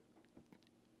offenders,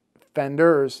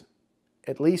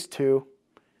 at least 2,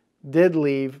 did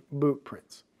leave boot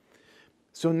prints.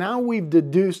 So now we've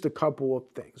deduced a couple of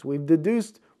things. We've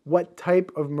deduced what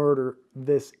type of murder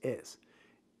this is.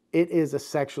 It is a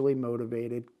sexually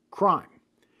motivated crime.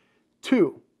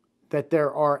 2, that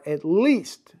there are at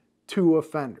least 2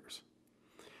 offenders.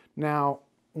 Now,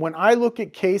 when I look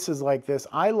at cases like this,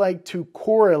 I like to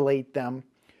correlate them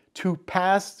to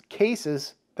past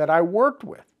cases that I worked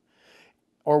with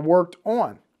or worked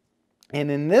on. And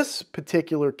in this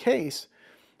particular case,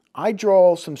 I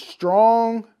draw some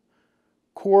strong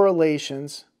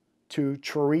correlations to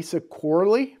Teresa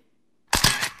Corley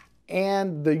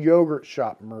and the yogurt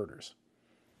shop murders.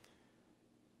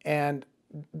 And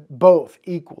both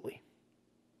equally.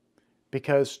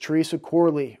 Because Teresa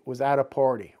Corley was at a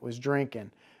party, was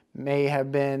drinking, may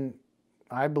have been,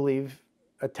 I believe,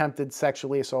 attempted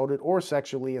sexually assaulted or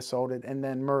sexually assaulted and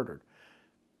then murdered.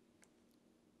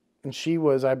 And she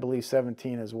was, I believe,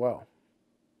 17 as well.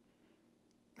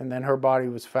 And then her body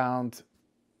was found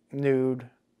nude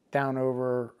down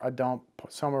over a dump.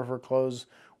 Some of her clothes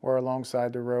were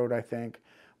alongside the road, I think.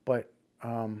 But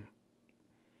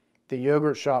the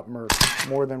yogurt shop murder,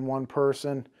 more than one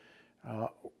person,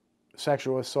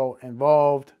 sexual assault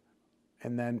involved,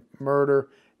 and then murder,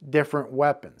 different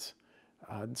weapons,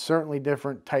 certainly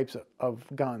different types of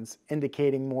guns,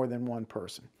 indicating more than one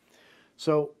person.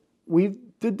 So we've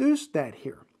deduced that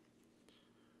here.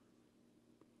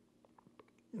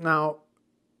 Now,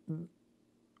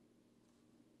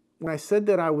 when I said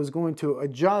that I was going to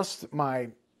adjust my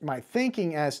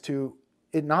thinking as to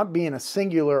it not being a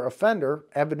singular offender,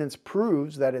 evidence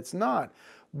proves that it's not.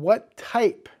 What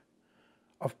type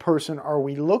of person are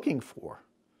we looking for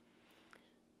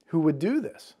who would do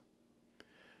this?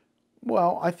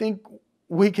 Well, I think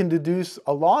we can deduce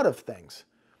a lot of things.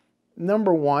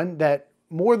 Number one, that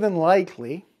more than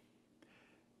likely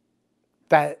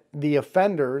that the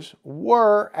offenders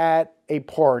were at a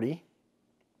party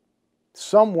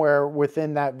somewhere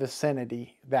within that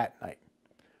vicinity that night.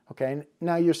 Okay,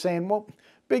 now you're saying, well,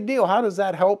 big deal, how does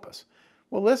that help us?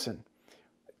 Well, listen,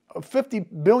 50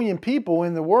 billion people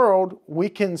in the world, we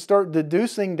can start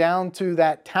deducing down to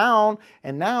that town,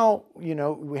 and now, you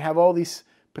know, we have all these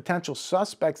potential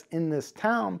suspects in this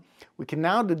town. We can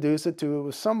now deduce it to it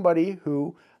was somebody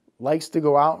who likes to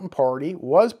go out and party,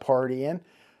 was partying,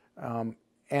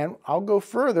 And I'll go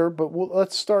further, but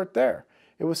let's start there.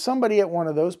 It was somebody at one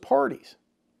of those parties.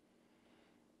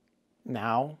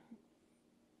 Now,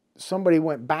 somebody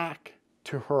went back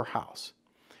to her house.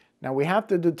 Now, we have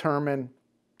to determine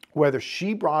whether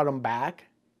she brought them back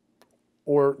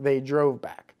or they drove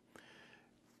back.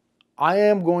 I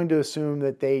am going to assume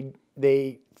that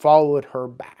they followed her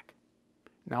back.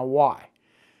 Now, why?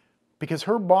 Because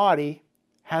her body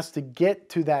has to get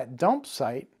to that dump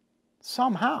site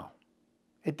somehow.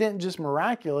 It didn't just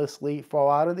miraculously fall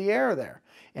out of the air there.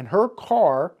 And her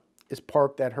car is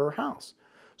parked at her house.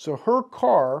 So her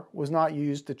car was not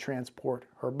used to transport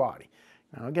her body.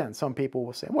 Now, again, some people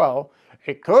will say, well,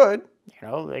 it could. You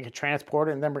know, they could transport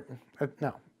it and then...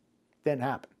 No, didn't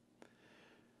happen.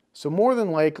 So more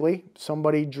than likely,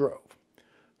 somebody drove.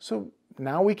 So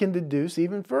now we can deduce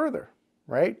even further,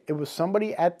 right? It was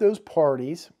somebody at those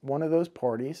parties, one of those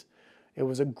parties. It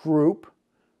was a group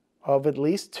of at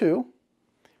least two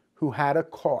who had a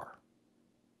car.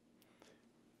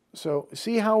 So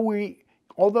see how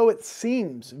although it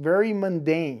seems very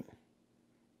mundane,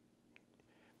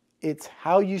 it's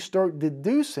how you start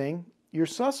deducing your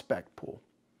suspect pool.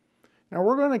 Now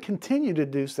we're going to continue to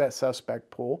deduce that suspect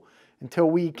pool until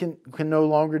we can no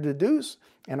longer deduce,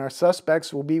 and our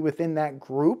suspects will be within that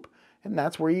group, and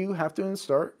that's where you have to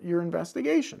start your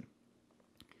investigation.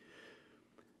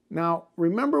 Now,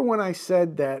 remember when I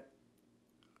said that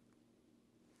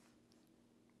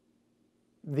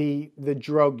the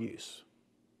drug use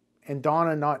and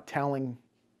Donna not telling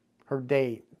her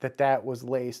date that was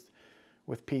laced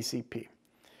with PCP? I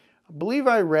believe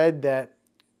I read that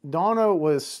Donna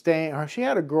was staying, or she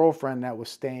had a girlfriend that was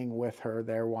staying with her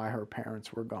there while her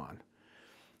parents were gone.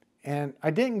 And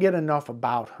I didn't get enough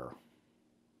about her.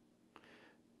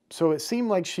 So it seemed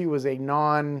like she was a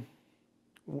non-witness.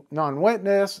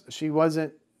 She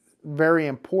wasn't very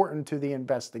important to the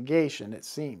investigation, it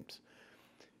seems.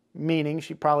 Meaning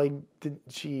she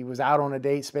was out on a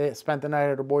date, spent the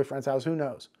night at her boyfriend's house, who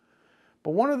knows.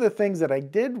 But one of the things that I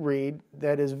did read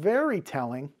that is very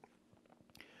telling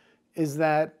is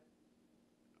that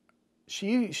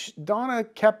Donna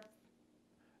kept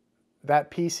that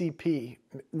PCP,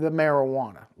 the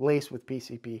marijuana, laced with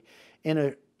PCP,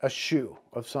 in a shoe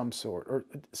of some sort, or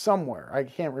somewhere. I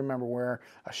can't remember where.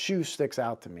 A shoe sticks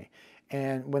out to me.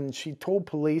 And when she told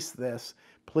police this,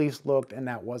 police looked and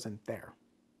that wasn't there.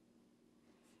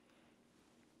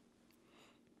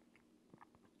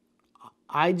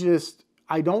 I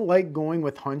don't like going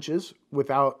with hunches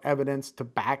without evidence to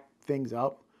back things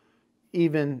up,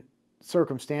 even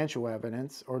circumstantial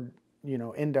evidence or,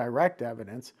 indirect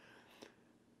evidence.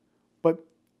 But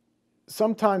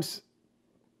sometimes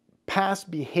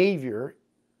past behavior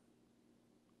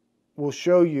will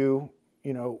show you,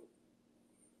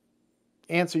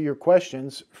 answer your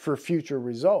questions for future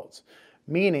results.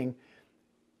 Meaning,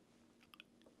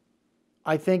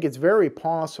 I think it's very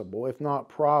possible, if not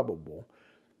probable,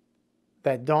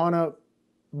 that Donna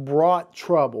brought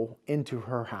trouble into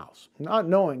her house, not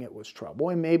knowing it was trouble,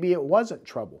 and maybe it wasn't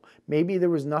trouble. Maybe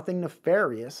there was nothing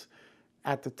nefarious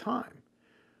at the time.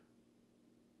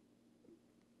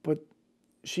 But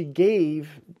she gave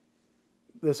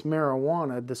this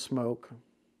marijuana to smoke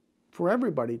for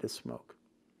everybody to smoke.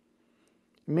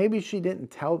 Maybe she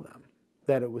didn't tell them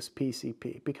that it was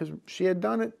PCP because she had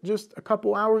done it just a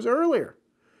couple hours earlier.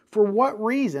 For what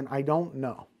reason, I don't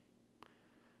know.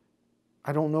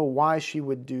 I don't know why she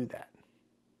would do that.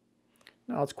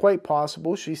 Now, it's quite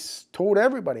possible she told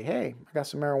everybody, hey, I got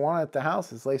some marijuana at the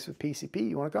house. It's laced with PCP.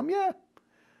 You want to come? Yeah.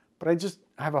 But I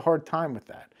have a hard time with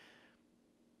that.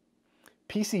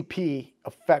 PCP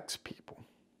affects people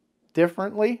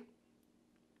differently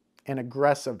and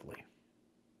aggressively.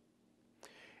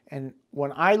 And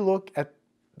when I look at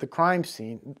the crime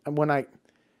scene, when I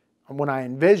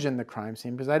envision the crime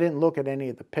scene, because I didn't look at any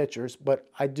of the pictures, but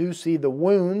I do see the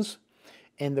wounds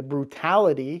and the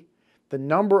brutality, the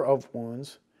number of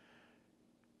wounds.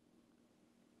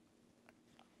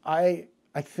 I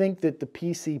think that the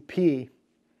PCP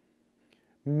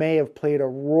may have played a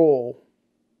role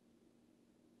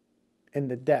in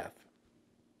the death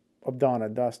of Donna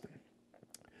Dustin.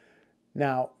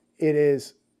 Now, it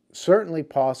is certainly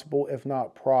possible, if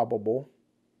not probable,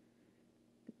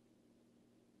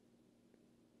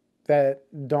 that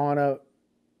Donna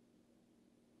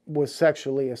was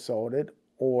sexually assaulted,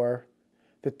 or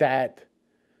that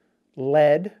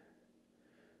led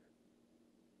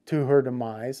to her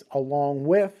demise along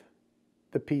with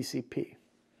the PCP.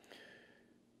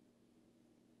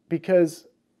 Because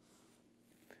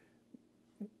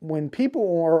when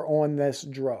people are on this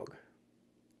drug,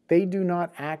 they do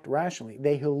not act rationally.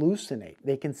 They hallucinate.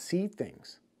 They can see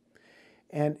things.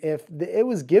 And if it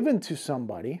was given to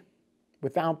somebody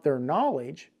without their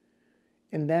knowledge,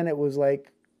 and then it was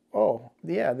like, oh,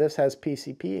 yeah, this has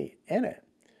PCP in it,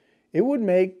 it would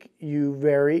make you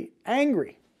very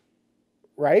angry,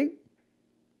 right?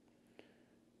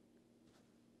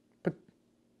 But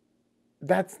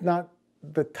that's not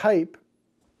the type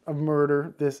of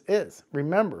murder this is.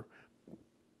 Remember,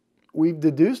 we've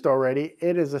deduced already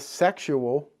it is a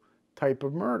sexual type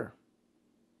of murder.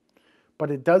 But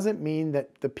it doesn't mean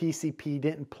that the PCP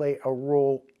didn't play a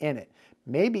role in it.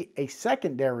 Maybe a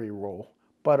secondary role,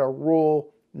 but a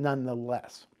role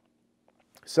nonetheless.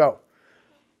 So,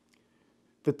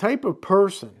 the type of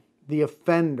person, the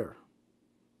offender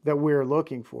that we're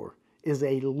looking for is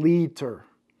a leader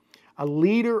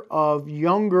of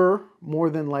younger, more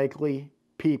than likely,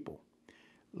 people.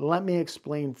 Let me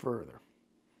explain further.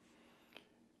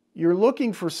 You're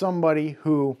looking for somebody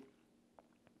who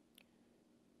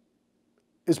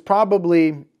is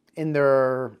probably in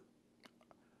their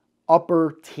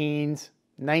upper teens,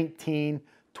 19,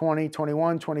 20,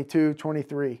 21, 22,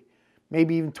 23,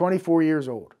 maybe even 24 years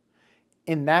old.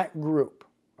 In that group,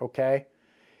 okay?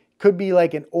 Could be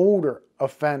like an older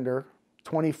offender,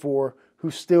 24, who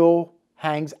still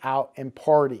hangs out and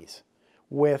parties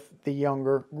with the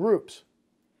younger groups.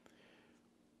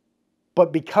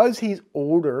 But because he's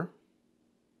older,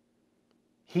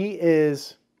 he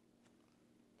is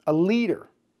a leader.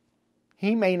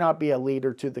 He may not be a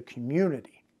leader to the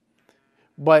community,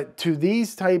 but to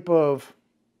these type of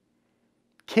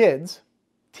kids,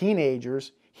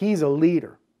 teenagers, he's a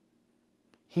leader.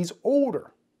 He's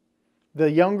older. The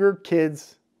younger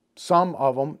kids, some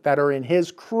of them that are in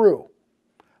his crew,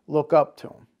 look up to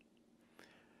him.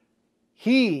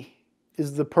 He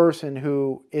is the person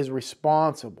who is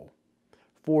responsible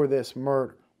for this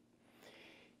murder.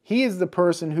 He is the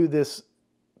person who this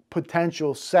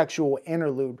potential sexual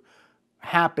interlude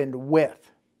happened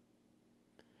with.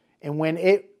 And when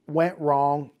it went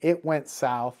wrong, it went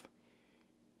south,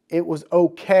 it was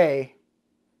okay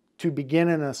to begin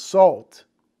an assault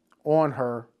on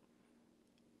her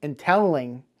and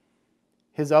telling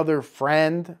his other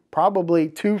friend, probably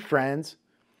two friends,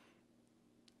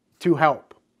 to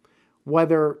help.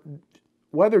 Whether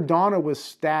Donna was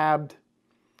stabbed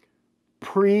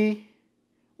pre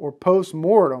or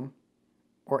post-mortem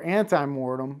or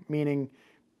anti-mortem, meaning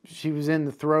she was in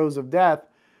the throes of death,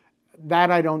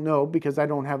 that I don't know because I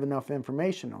don't have enough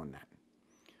information on that.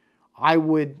 I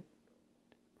would,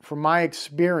 from my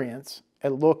experience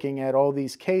at looking at all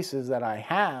these cases that I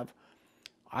have,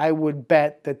 I would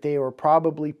bet that they were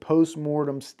probably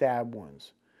post-mortem stab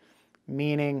wounds,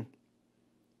 meaning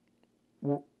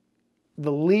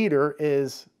the leader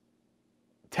is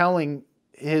telling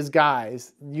his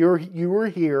guys, you were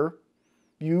here,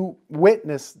 you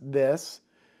witnessed this,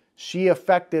 she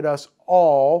affected us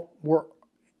all, we're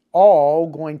all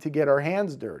going to get our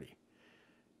hands dirty.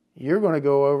 You're going to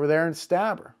go over there and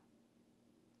stab her.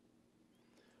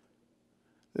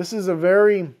 This is a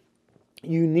very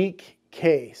unique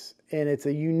case, and it's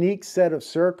a unique set of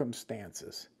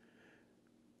circumstances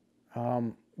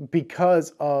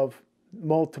because of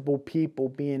multiple people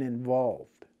being involved.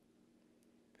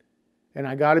 And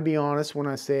I got to be honest when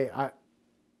I say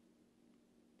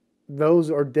those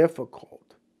are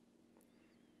difficult.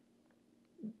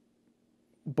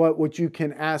 But what you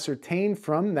can ascertain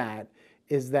from that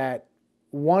is that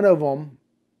one of them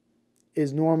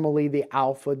is normally the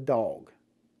alpha dog,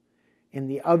 and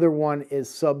the other one is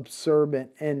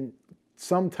subservient in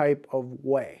some type of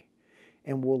way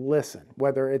and will listen,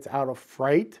 whether it's out of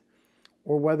fright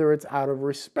or whether it's out of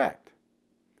respect.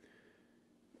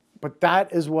 But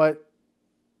that is what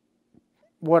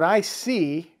I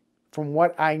see from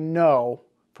what I know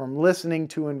from listening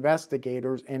to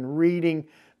investigators and reading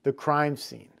the crime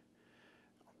scene.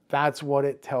 That's what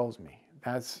it tells me.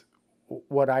 That's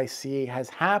what I see has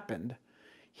happened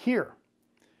here.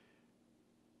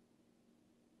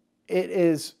 It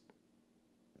is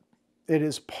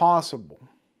possible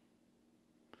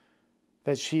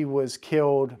that she was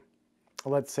killed,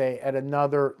 let's say, at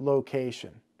another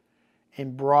location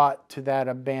and brought to that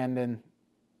abandoned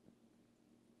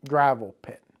gravel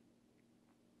pit.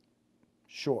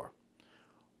 Sure.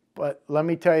 But let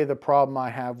me tell you the problem I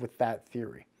have with that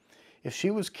theory. If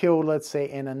she was killed, let's say,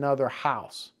 in another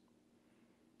house,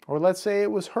 or let's say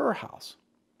it was her house,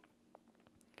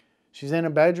 she's in a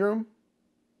bedroom,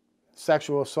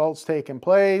 sexual assault's taking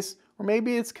place, or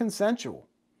maybe it's consensual.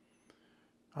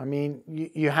 I mean,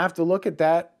 you have to look at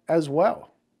that as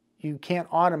well. You can't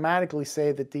automatically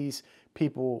say that these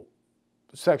people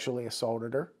sexually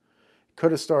assaulted her.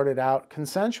 Could have started out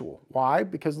consensual. Why?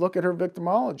 Because look at her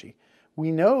victimology.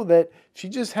 We know that she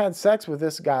just had sex with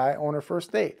this guy on her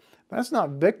first date. That's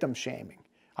not victim shaming.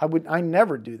 I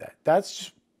never do that. That's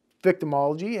just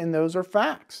victimology, and those are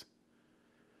facts.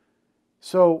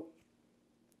 So,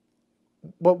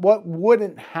 but what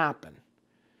wouldn't happen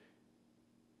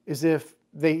is if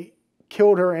they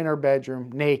killed her in her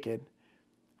bedroom naked.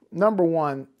 Number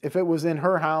one, if it was in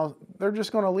her house, they're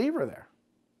just going to leave her there.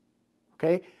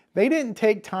 Okay? They didn't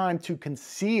take time to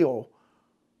conceal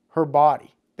her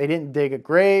body. They didn't dig a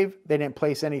grave. They didn't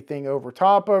place anything over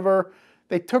top of her.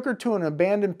 They took her to an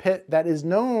abandoned pit that is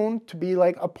known to be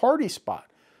like a party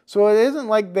spot. So it isn't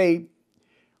like they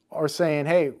are saying,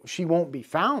 hey, she won't be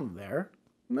found there.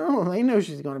 No, they know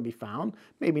she's going to be found.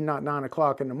 Maybe not 9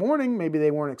 o'clock in the morning. Maybe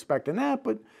they weren't expecting that,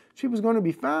 but she was going to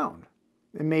be found.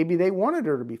 And maybe they wanted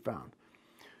her to be found.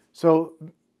 So,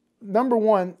 number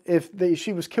one, if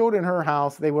she was killed in her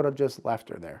house, they would have just left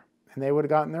her there. And they would have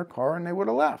gotten in their car and they would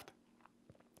have left.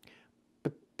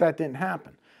 But that didn't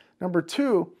happen. Number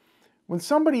two, when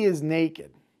somebody is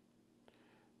naked,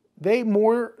 they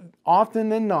more often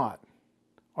than not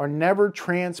are never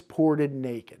transported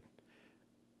naked.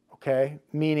 Okay?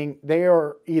 Meaning they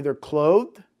are either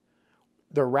clothed,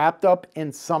 they're wrapped up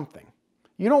in something.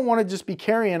 You don't want to just be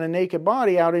carrying a naked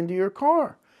body out into your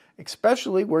car,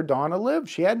 especially where Donna lived.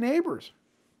 She had neighbors.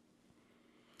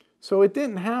 So it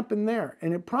didn't happen there,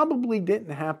 and it probably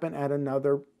didn't happen at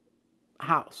another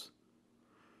house.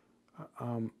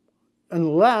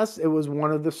 Unless it was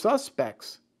one of the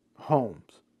suspects'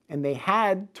 homes, and they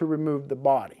had to remove the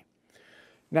body.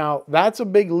 Now, that's a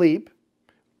big leap,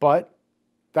 but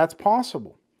that's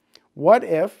possible. What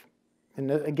if, and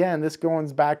again, this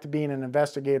goes back to being an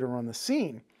investigator on the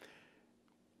scene,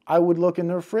 I would look in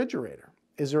the refrigerator.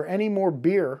 Is there any more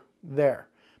beer there?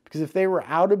 Because if they were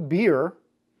out of beer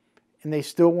and they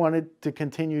still wanted to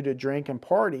continue to drink and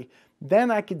party, then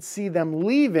I could see them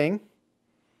leaving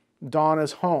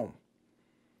Donna's home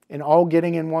and all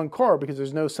getting in one car, because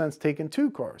there's no sense taking two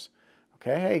cars.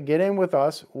 Okay, hey, get in with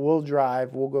us, we'll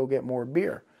drive, we'll go get more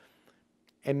beer.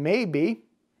 And maybe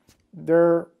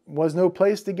there was no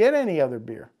place to get any other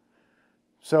beer.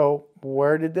 So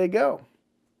where did they go?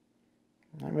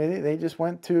 I mean, they just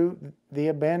went to the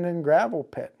abandoned gravel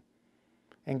pit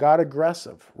and got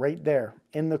aggressive right there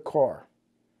in the car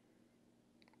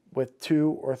with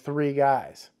 2 or 3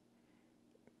 guys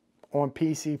on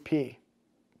PCP,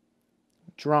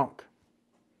 drunk.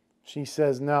 She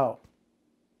says no.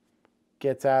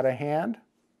 Gets out of hand.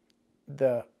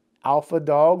 The alpha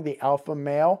dog, the alpha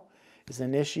male, is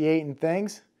initiating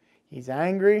things. He's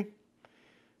angry.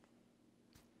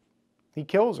 He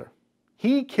kills her.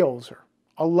 He kills her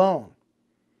alone.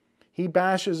 He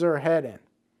bashes her head in.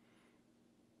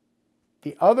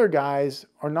 The other guys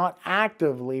are not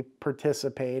actively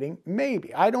participating.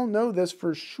 Maybe. I don't know this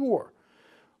for sure.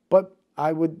 But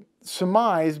I would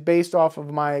surmise, based off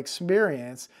of my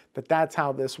experience, that that's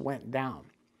how this went down.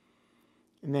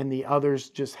 And then the others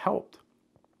just helped.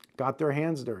 Got their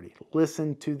hands dirty.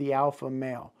 Listened to the alpha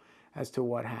male as to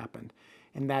what happened.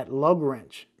 And that lug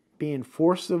wrench being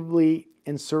forcibly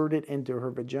inserted into her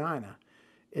vagina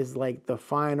is like the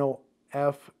final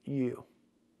F you.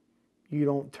 You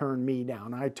don't turn me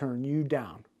down. I turn you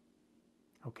down.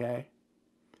 Okay?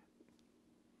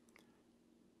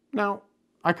 Now,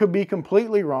 I could be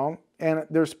completely wrong, and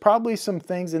there's probably some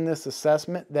things in this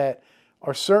assessment that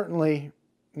are certainly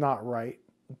not right,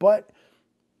 but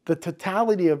the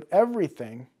totality of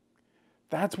everything,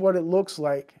 that's what it looks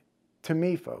like to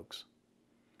me, folks.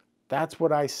 That's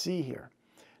what I see here.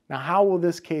 Now, how will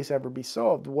this case ever be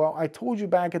solved? Well, I told you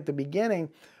back at the beginning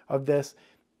of this,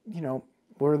 you know,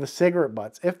 were the cigarette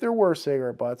butts, if there were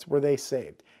cigarette butts, were they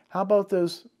saved? How about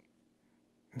those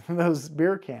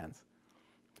beer cans?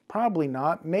 Probably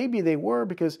not. Maybe they were,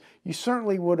 because you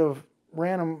certainly would have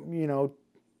ran them, you know,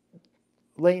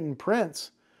 latent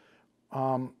prints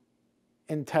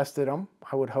and tested them,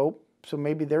 I would hope. So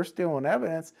maybe they're still in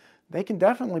evidence. They can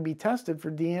definitely be tested for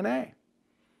DNA.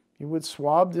 You would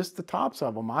swab just the tops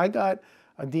of them. I got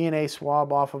a DNA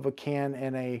swab off of a can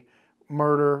in a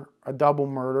murder, a double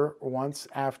murder, once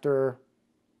after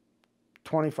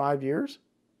 25 years.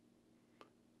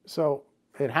 So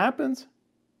it happens,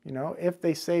 you know, if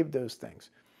they save those things.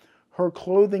 Her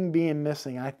clothing being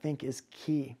missing, I think, is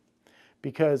key,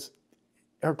 because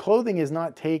her clothing is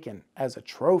not taken as a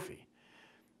trophy.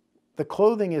 The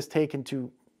clothing is taken to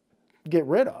get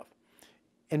rid of.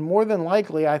 And more than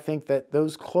likely, I think that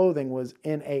those clothing was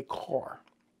in a car.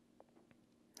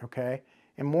 Okay?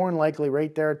 And more than likely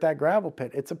right there at that gravel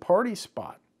pit. It's a party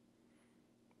spot.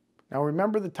 Now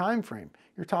remember the time frame.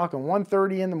 You're talking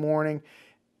 1:30 in the morning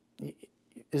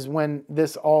is when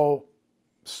this all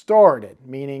started,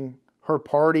 meaning her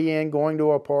partying, going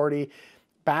to a party,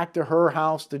 back to her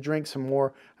house to drink some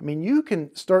more. I mean, you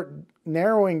can start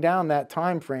narrowing down that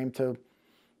time frame to,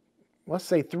 let's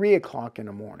say, 3 o'clock in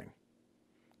the morning,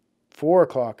 4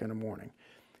 o'clock in the morning.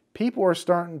 People are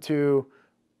starting to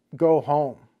go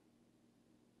home,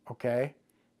 okay?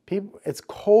 It's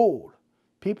cold.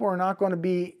 People are not going to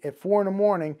be at 4 in the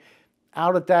morning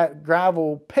out at that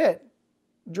gravel pit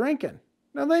drinking.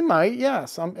 Now, they might,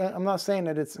 yes. I'm not saying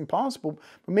that it's impossible,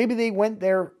 but maybe they went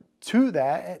there to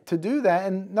do that,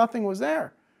 and nothing was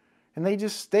there. And they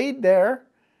just stayed there.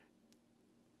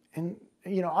 And,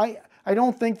 you know, I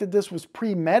don't think that this was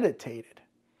premeditated.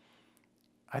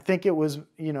 I think it was,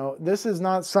 you know, this is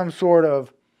not some sort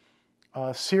of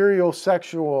serial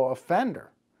sexual offender.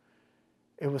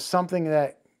 It was something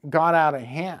that got out of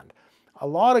hand. A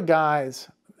lot of guys,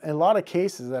 a lot of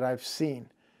cases that I've seen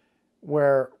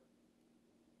where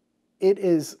it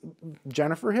is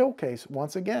Jennifer Hill case,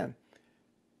 once again.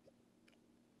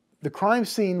 The crime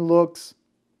scene looks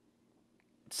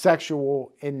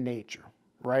sexual in nature,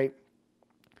 right?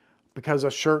 Because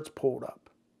a shirt's pulled up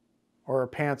or her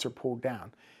pants are pulled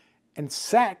down. And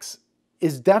sex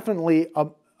is definitely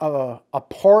a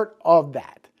part of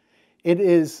that. It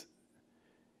is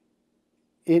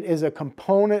a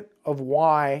component of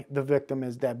why the victim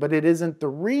is dead, but it isn't the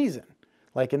reason,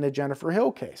 like in the Jennifer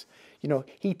Hill case. You know,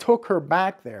 he took her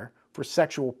back there for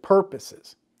sexual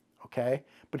purposes, okay?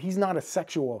 But he's not a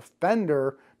sexual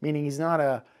offender, meaning he's not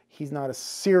a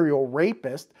serial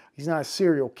rapist, he's not a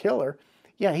serial killer.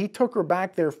 Yeah, he took her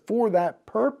back there for that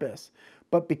purpose,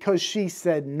 but because she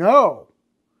said no,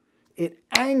 it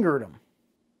angered him.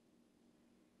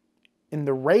 And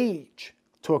the rage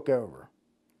took over,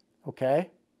 okay?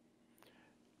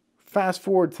 Fast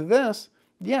forward to this.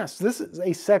 Yes, this is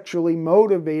a sexually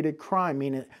motivated crime,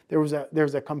 meaning there's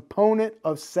a component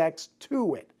of sex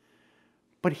to it.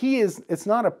 But it's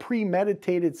not a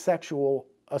premeditated sexual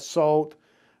assault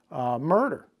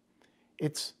murder.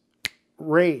 It's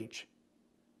rage.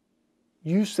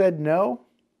 You said no,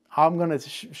 I'm going to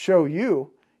show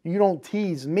you. You don't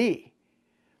tease me.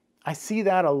 I see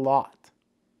that a lot.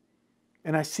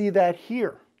 And I see that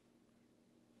here.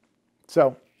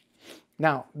 So,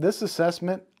 now, this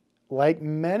assessment, like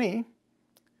many,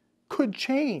 could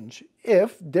change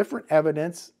if different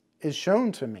evidence is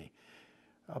shown to me.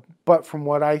 But from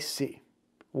what I see,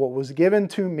 what was given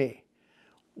to me,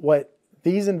 what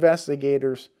these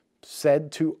investigators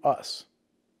said to us,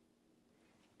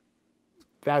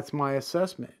 that's my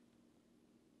assessment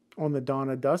on the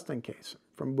Donna Dustin case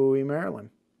from Bowie, Maryland.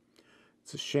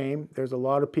 It's a shame. There's a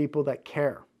lot of people that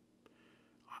care.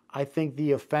 I think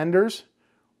the offenders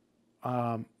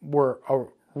were a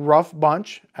rough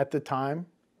bunch at the time.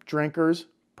 Drinkers,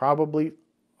 probably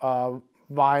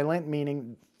violent,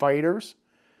 meaning fighters.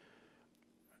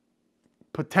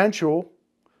 Potential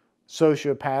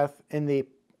sociopath in the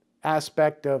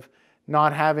aspect of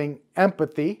not having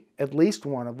empathy, at least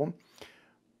one of them.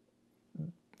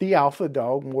 The alpha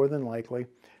dog, more than likely.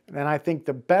 And I think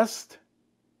the best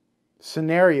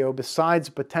scenario, besides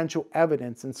potential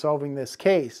evidence in solving this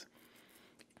case,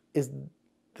 is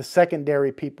the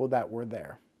secondary people that were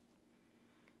there.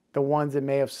 The ones that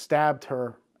may have stabbed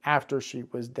her after she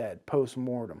was dead,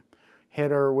 post-mortem.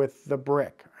 Hit her with the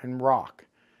brick and rock.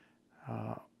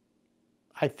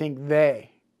 I think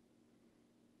they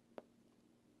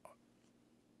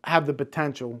have the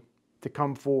potential to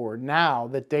come forward now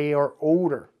that they are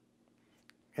older.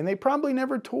 And they probably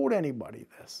never told anybody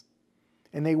this.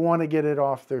 And they want to get it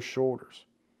off their shoulders.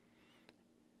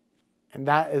 And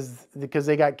that is because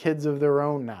they got kids of their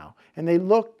own now. And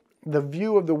the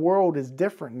view of the world is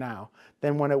different now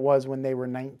than when it was when they were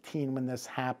 19 when this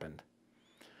happened.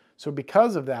 So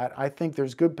because of that, I think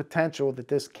there's good potential that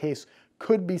this case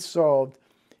could be solved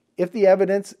if the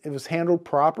evidence was handled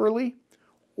properly,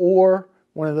 or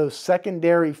one of those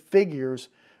secondary figures,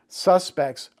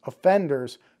 suspects,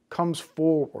 offenders, comes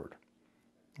forward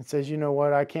and says, you know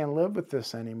what, I can't live with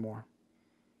this anymore.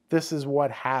 This is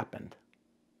what happened.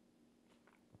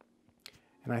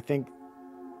 And I think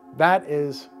that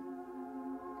is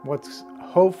what's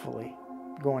hopefully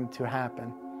going to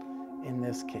happen in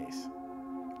this case.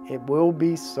 It will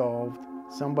be solved.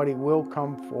 Somebody will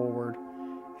come forward,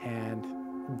 and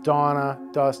Donna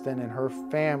Dustin and her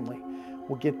family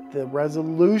will get the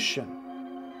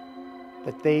resolution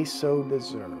that they so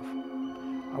deserve.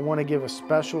 I want to give a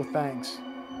special thanks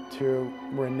to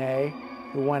Renee,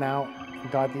 who went out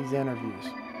and got these interviews.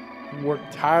 He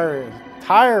worked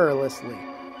tirelessly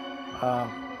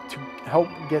to help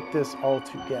get this all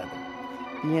together.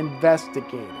 The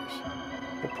investigators,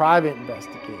 the private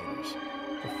investigators,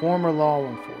 the former law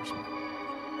enforcement,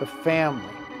 the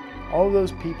family, all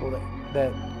those people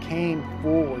that came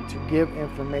forward to give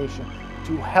information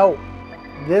to help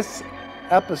this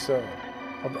episode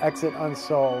of Exit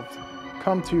Unsolved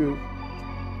come to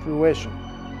fruition.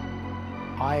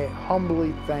 I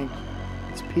humbly thank you.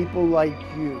 It's people like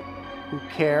you who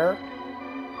care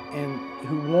and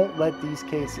who won't let these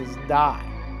cases die.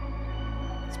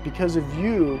 It's because of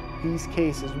you these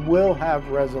cases will have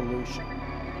resolution.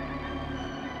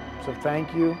 So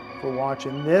thank you for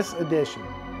watching this edition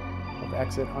of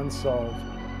Exit Unsolved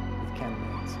with Ken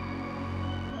Maines.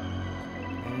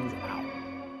 Maines out.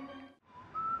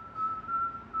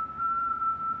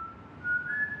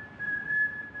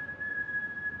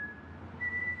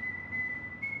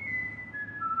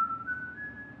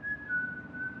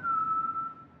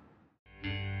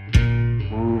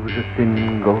 Moves a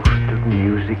thin ghost of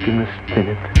music in the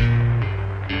spinet.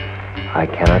 I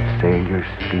cannot sail your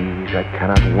seas, I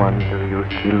cannot wander your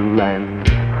hill lands,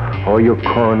 or your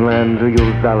cornlands, or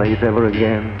your valleys ever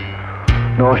again,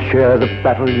 nor share the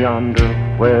battle yonder,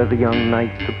 where the young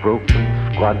knights of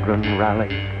broken squadron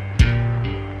rally.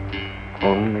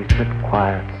 Only sit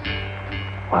quiet,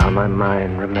 while my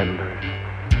mind remembers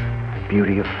the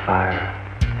beauty of fire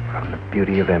from the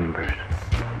beauty of embers.